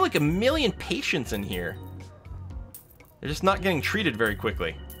 But we have like 1 million patients in here. They're just not getting treated very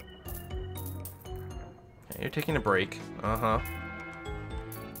quickly. Okay, you're taking a break. Uh-huh.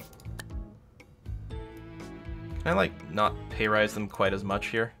 Can I, like, not pay rise them quite as much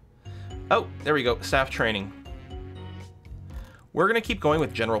here? Oh, there we go. Staff training. We're going to keep going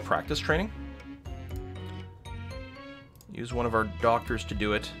with general practice training. Use one of our doctors to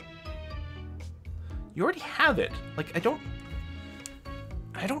do it. You already have it. Like, I don't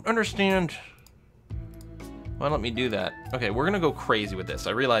understand. Why don't let me do that? Okay, we're going to go crazy with this.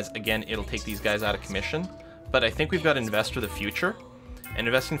 I realize, again, it'll take these guys out of commission. But I think we've got to invest for the future. And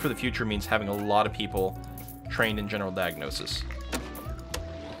investing for the future means having a lot of people trained in general diagnosis.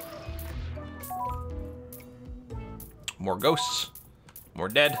 More ghosts. More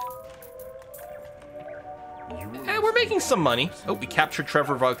dead. We're making some money. Oh, we captured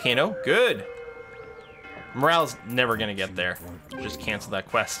Trevor Volcano. Good. Morale's never gonna get there. Just cancel that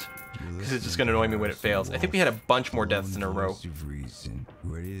quest. Because it's just gonna annoy me when it fails. I think we had a bunch more deaths in a row.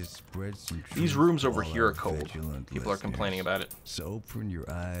 These rooms over here are cold. People are complaining about it. So open your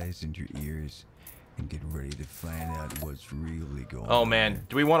eyes and your ears and get ready to find out what's really going on. Oh man,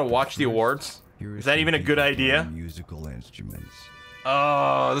 do we want to watch the awards? Is that even a good idea? Musical instruments.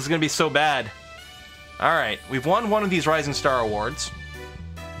 Oh, this is gonna be so bad. Alright, we've won one of these Rising Star Awards.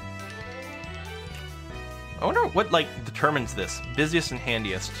 I wonder what, like, determines this. Busiest and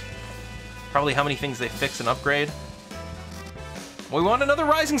handiest. Probably how many things they fix and upgrade. We want another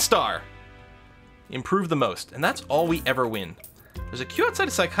Rising Star! Improve the most. And that's all we ever win. There's a queue outside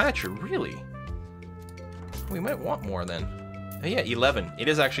of Psychiatry, really? We might want more then. Oh yeah, 11. It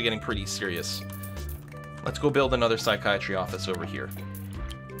is actually getting pretty serious. Let's go build another Psychiatry office over here.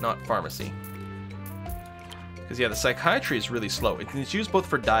 Not pharmacy. Because yeah, the Psychiatry is really slow. It's used both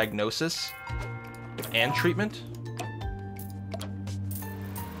for diagnosis and treatment.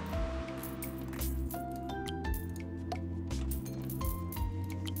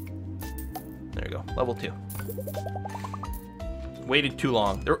 There you go, level 2. Waited too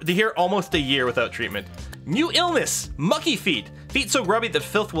long. They're here almost a year without treatment. New illness! Mucky feet! Feet so grubby that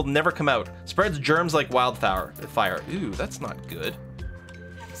filth will never come out. Spreads germs like wildfire. Ooh, that's not good.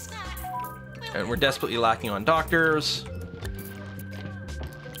 And we're desperately lacking on doctors.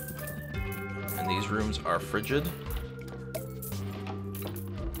 And these rooms are frigid.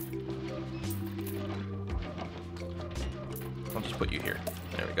 I'll just put you here.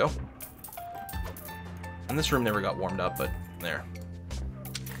 There we go. And this room never got warmed up, but there.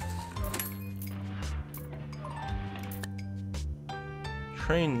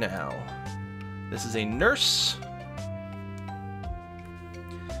 Train now. This is a nurse.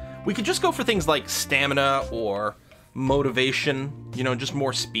 We could just go for things like stamina or motivation, you know, just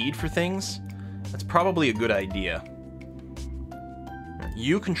more speed for things. That's probably a good idea.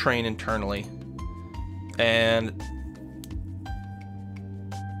 You can train internally. And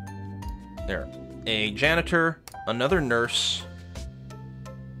there. A janitor, another nurse,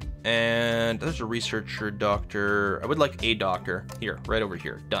 and there's a researcher, doctor. I would like a doctor. Here, right over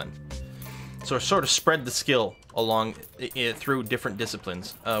here. Done. So sort of spread the skill along through different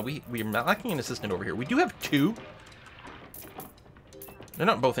disciplines. We're lacking an assistant over here. We do have 2. They're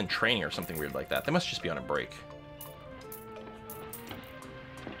not both in training or something weird like that. They must just be on a break.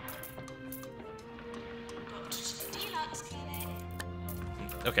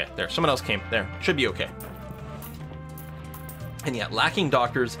 Okay, there. Someone else came. There. Should be okay. And yeah, lacking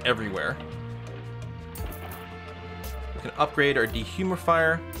doctors everywhere. We can upgrade our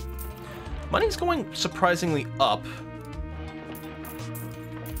dehumidifier. Money's going surprisingly up.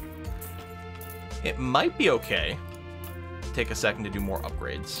 It might be okay. Take a second to do more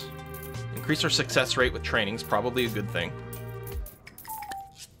upgrades. Increase our success rate with trainings, probably a good thing.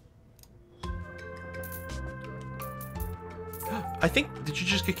 I think, did you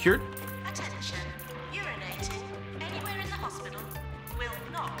just get cured? Attention. Urinating anywhere in the hospital will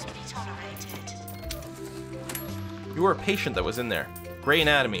not be tolerated. You were a patient that was in there. Gray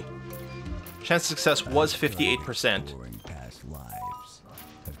anatomy. Chance of success was 58%.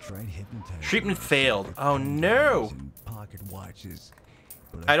 Treatment failed. Oh no!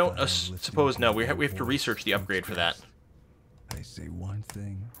 I don't suppose, no. We have to research the upgrade for that. I say one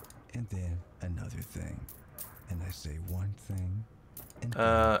thing, and then another thing. And I say one thing, and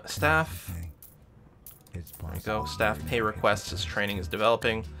then staff. thing. There we go. Staff pay requests as training is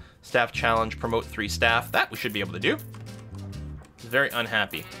developing. Staff challenge, promote 3 staff. That we should be able to do. Very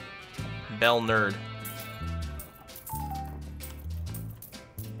unhappy. Bell nerd.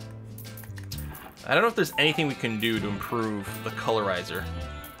 I don't know if there's anything we can do to improve the colorizer.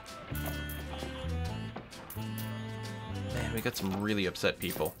 Man, we got some really upset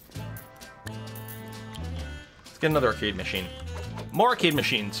people. Let's get another arcade machine. More arcade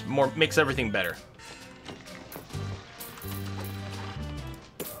machines. More makes everything better.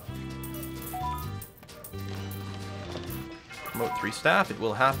 Promote 3 staff. It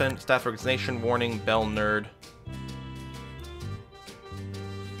will happen. Staff organization. Warning. Bell nerd.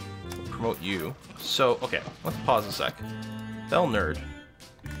 Promote you. So, okay. Let's pause a sec. Bell nerd.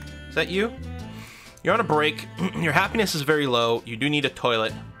 Is that you? You're on a break. Your happiness is very low. You do need a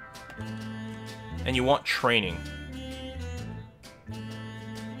toilet. And you want training.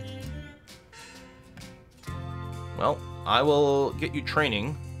 Well, I will get you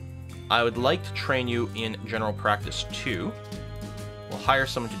training. I would like to train you in general practice too. We'll hire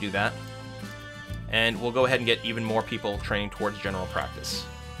someone to do that. And we'll go ahead and get even more people training towards general practice.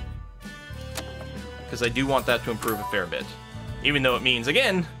 Because I do want that to improve a fair bit. Even though it means,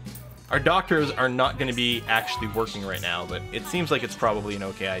 again, our doctors are not going to be actually working right now, but it seems like it's probably an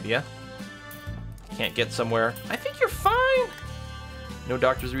okay idea. Can't get somewhere. I think you're fine. No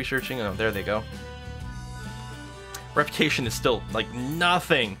doctors researching. Oh, there they go. Reputation is still like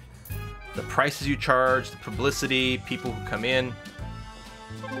nothing. The prices you charge, the publicity, people who come in.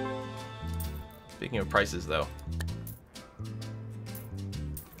 Speaking of prices, though.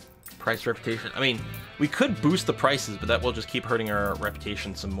 Price reputation. I mean, we could boost the prices, but that will just keep hurting our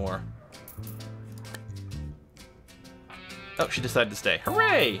reputation some more. Oh, she decided to stay.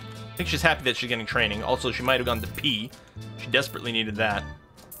 Hooray! I think she's happy that she's getting training. Also, she might have gone to pee. She desperately needed that.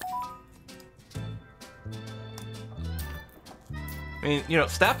 I mean, you know,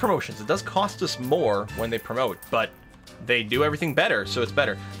 staff promotions, it does cost us more when they promote, but they do everything better, so it's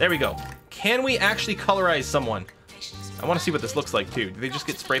better. There we go. Can we actually colorize someone? I want to see what this looks like, too. Do they just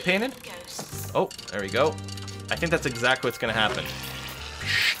get spray painted? Oh, there we go. I think that's exactly what's going to happen.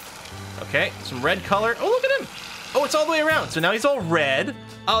 Okay, some red color. Oh, look at him! Oh, it's all the way around. So now he's all red.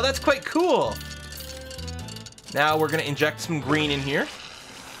 Oh, that's quite cool. Now we're going to inject some green in here.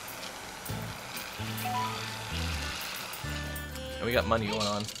 And we got money going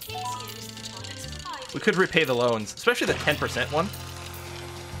on. We could repay the loans, especially the 10% one.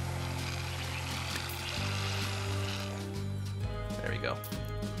 There we go.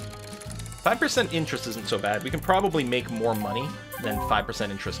 5% interest isn't so bad. We can probably make more money than 5%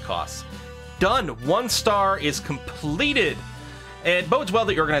 interest costs. Done! 1 star is completed! It bodes well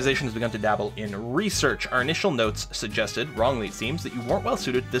that your organization has begun to dabble in research. Our initial notes suggested, wrongly it seems, that you weren't well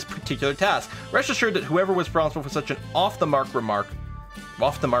suited to this particular task. Rest assured that whoever was responsible for such an off-the-mark remark,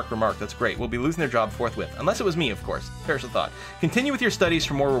 that's great, will be losing their job forthwith. Unless it was me, of course. Perish the thought. Continue with your studies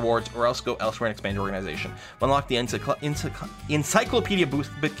for more rewards, or else go elsewhere and expand your organization. Unlock the Encyclopedia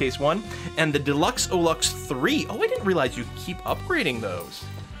Bookcase 1 and the Deluxe Olux 3. Oh, I didn't realize you keep upgrading those.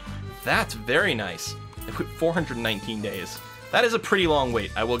 That's very nice. 419 days. That is a pretty long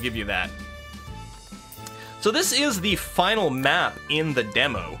wait, I will give you that. So this is the final map in the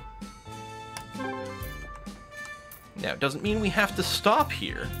demo. Now, it doesn't mean we have to stop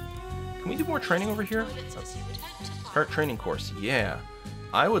here. Can we do more training over here? Start training course, yeah.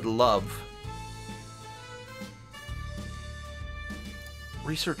 I would love...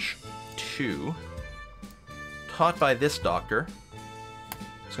 Research 2. Taught by this doctor.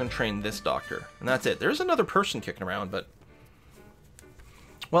 It's going to train this doctor. And that's it. There's another person kicking around, but...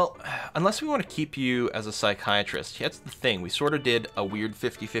 Well, unless we want to keep you as a psychiatrist, that's the thing. We sort of did a weird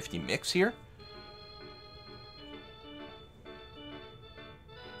 50-50 mix here.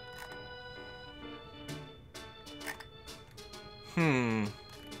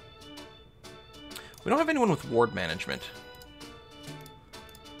 We don't have anyone with ward management.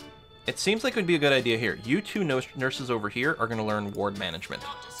 It seems like it would be a good idea here. You two nurses over here are going to learn ward management.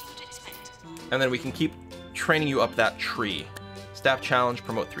 And then we can keep training you up that tree. Staff challenge,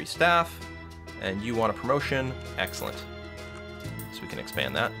 promote 3 staff. And you want a promotion. Excellent. So we can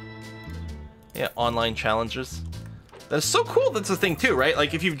expand that. Yeah, online challenges. That's so cool. That's the thing too, right?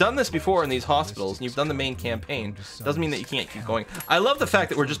 Like if you've done this before in these hospitals and you've done the main campaign, doesn't mean that you can't keep going. I love the fact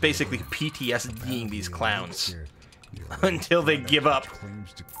that we're just basically PTSDing these clowns until they give up,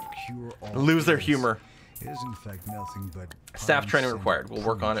 lose their humor. Staff training required. We'll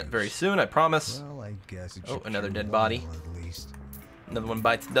work on it very soon, I promise. Oh, another dead body. Another one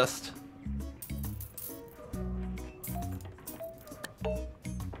bites dust.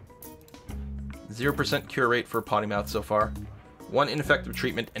 %0% cure rate for potty mouth so far. 1 ineffective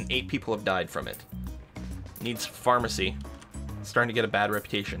treatment and 8 people have died from it. Needs pharmacy. It's starting to get a bad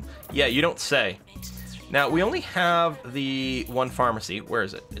reputation. Yeah, you don't say. Now, we only have the 1 pharmacy. Where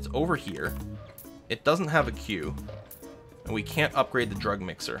is it? It's over here. It doesn't have a queue. And we can't upgrade the drug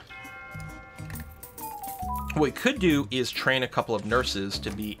mixer. What we could do is train a couple of nurses to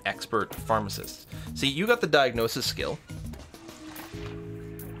be expert pharmacists. See, you got the diagnosis skill.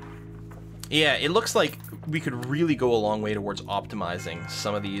 Yeah, it looks like we could really go a long way towards optimizing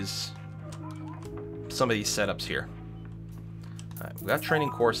some of these setups here. All right, we got training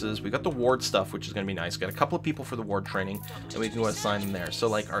courses. We got the ward stuff, which is going to be nice. We got a couple of people for the ward training, and we can go assign them there. So,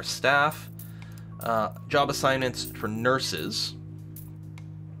 like our staff, job assignments for nurses.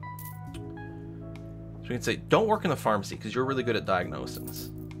 So we can say, don't work in the pharmacy because you're really good at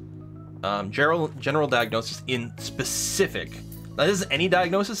diagnosis. General diagnosis in specific. That is any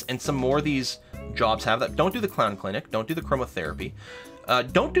diagnosis, and some more of these jobs have that. Don't do the clown clinic. Don't do the chromotherapy.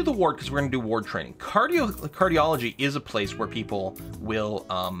 Don't do the ward because we're going to do ward training. Cardiology is a place where people will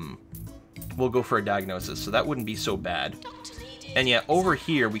we'll go for a diagnosis. So that wouldn't be so bad. And yeah, over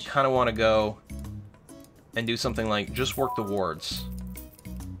here, we kind of want to go and do something like just work the wards.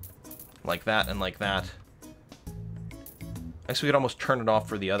 Like that and like that. Actually, we could almost turn it off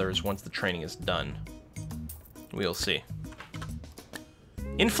for the others once the training is done. We'll see.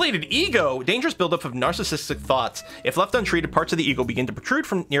 Inflated ego, dangerous buildup of narcissistic thoughts. If left untreated, parts of the ego begin to protrude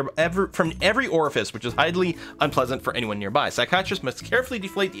from every orifice, which is highly unpleasant for anyone nearby. Psychiatrists must carefully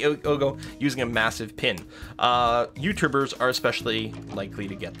deflate the ego using a massive pin. YouTubers are especially likely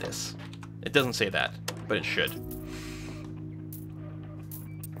to get this. It doesn't say that, but it should.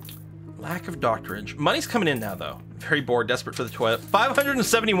 Lack of doctorage. Money's coming in now, though. Very bored, desperate for the toilet.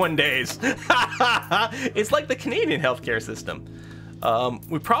 571 days. It's like the Canadian healthcare system.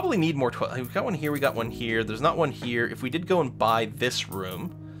 We probably need more toilets. We've got one here, we got one here. There's not one here. If we did go and buy this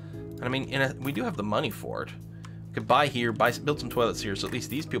room, and I mean, we do have the money for it. We could buy here, build some toilets here, so at least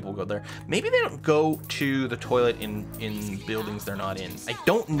these people will go there. Maybe they don't go to the toilet in buildings they're not in. I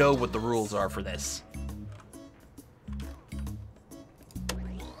don't know what the rules are for this.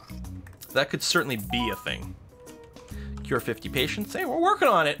 That could certainly be a thing. Cure 50 patients. Hey, we're working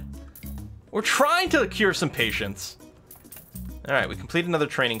on it. We're trying to cure some patients. All right, we completed another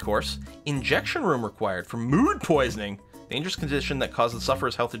training course. Injection room required for mood poisoning. Dangerous condition that causes the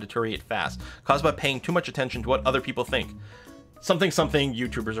sufferer's health to deteriorate fast. Caused by paying too much attention to what other people think. Something,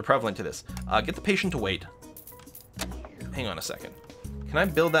 YouTubers are prevalent to this. Get the patient to wait. Hang on a second. Can I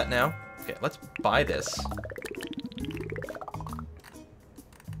build that now? Okay, let's buy this.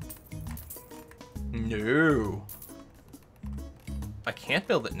 No. I can't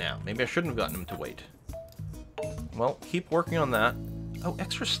build it now. Maybe I shouldn't have gotten him to wait. Well, keep working on that. Oh,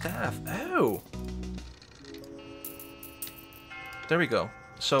 extra staff. Oh. There we go.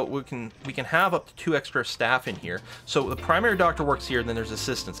 So we can have up to 2 extra staff in here. So the primary doctor works here, and then there's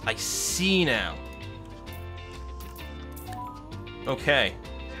assistants. I see now. Okay.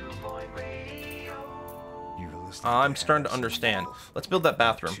 I'm starting to understand. Let's build that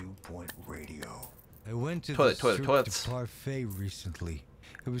bathroom. 2-point radio. I went to toilets. parfait recently.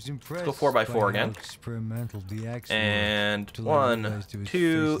 I was impressed. Let's go 4x4 again. Experimental and 1,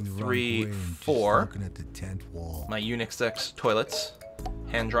 2, 3, 4. My Unix toilets.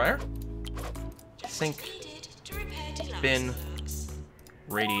 Hand dryer. Sink. Bin.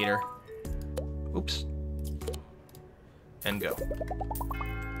 Radiator. Oops. And go.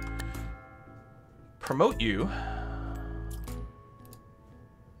 Promote you.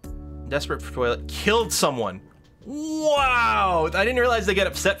 Desperate for toilet. Killed someone. Wow! I didn't realize they get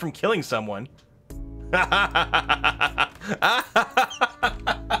upset from killing someone.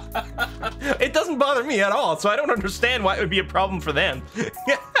 It doesn't bother me at all, so I don't understand why it would be a problem for them.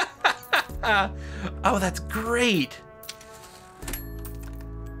 Oh, that's great.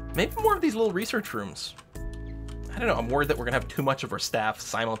 Maybe more of these little research rooms. I don't know, I'm worried that we're gonna have too much of our staff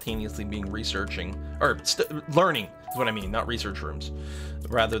simultaneously being learning is what I mean, not research rooms,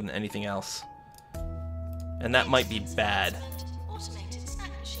 rather than anything else. And that might be bad.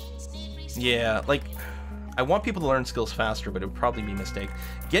 Yeah, like, I want people to learn skills faster, but it would probably be a mistake.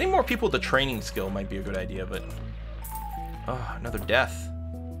 Getting more people with the training skill might be a good idea, but... Oh, another death.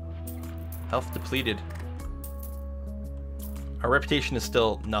 Health depleted. Our reputation is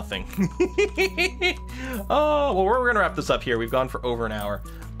still nothing. Oh, well, we're gonna wrap this up here. We've gone for over an hour.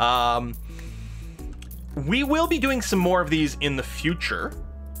 We will be doing some more of these in the future.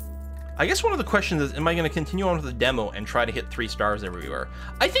 I guess one of the questions is, am I going to continue on with the demo and try to hit 3 stars everywhere?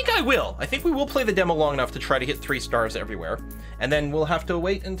 I think I will. I think we will play the demo long enough to try to hit 3 stars everywhere. And then we'll have to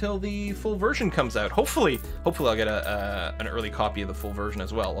wait until the full version comes out. Hopefully I'll get an early copy of the full version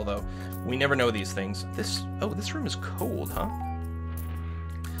as well. Although, we never know these things. This room is cold, huh?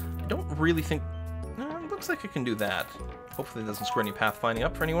 I don't really think... No, it looks like I can do that. Hopefully it doesn't screw any pathfinding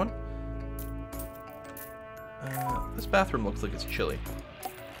up for anyone. This bathroom looks like it's chilly.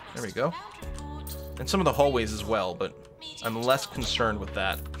 There we go. And some of the hallways as well, but I'm less concerned with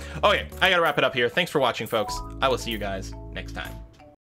that. Okay, I gotta wrap it up here. Thanks for watching, folks. I will see you guys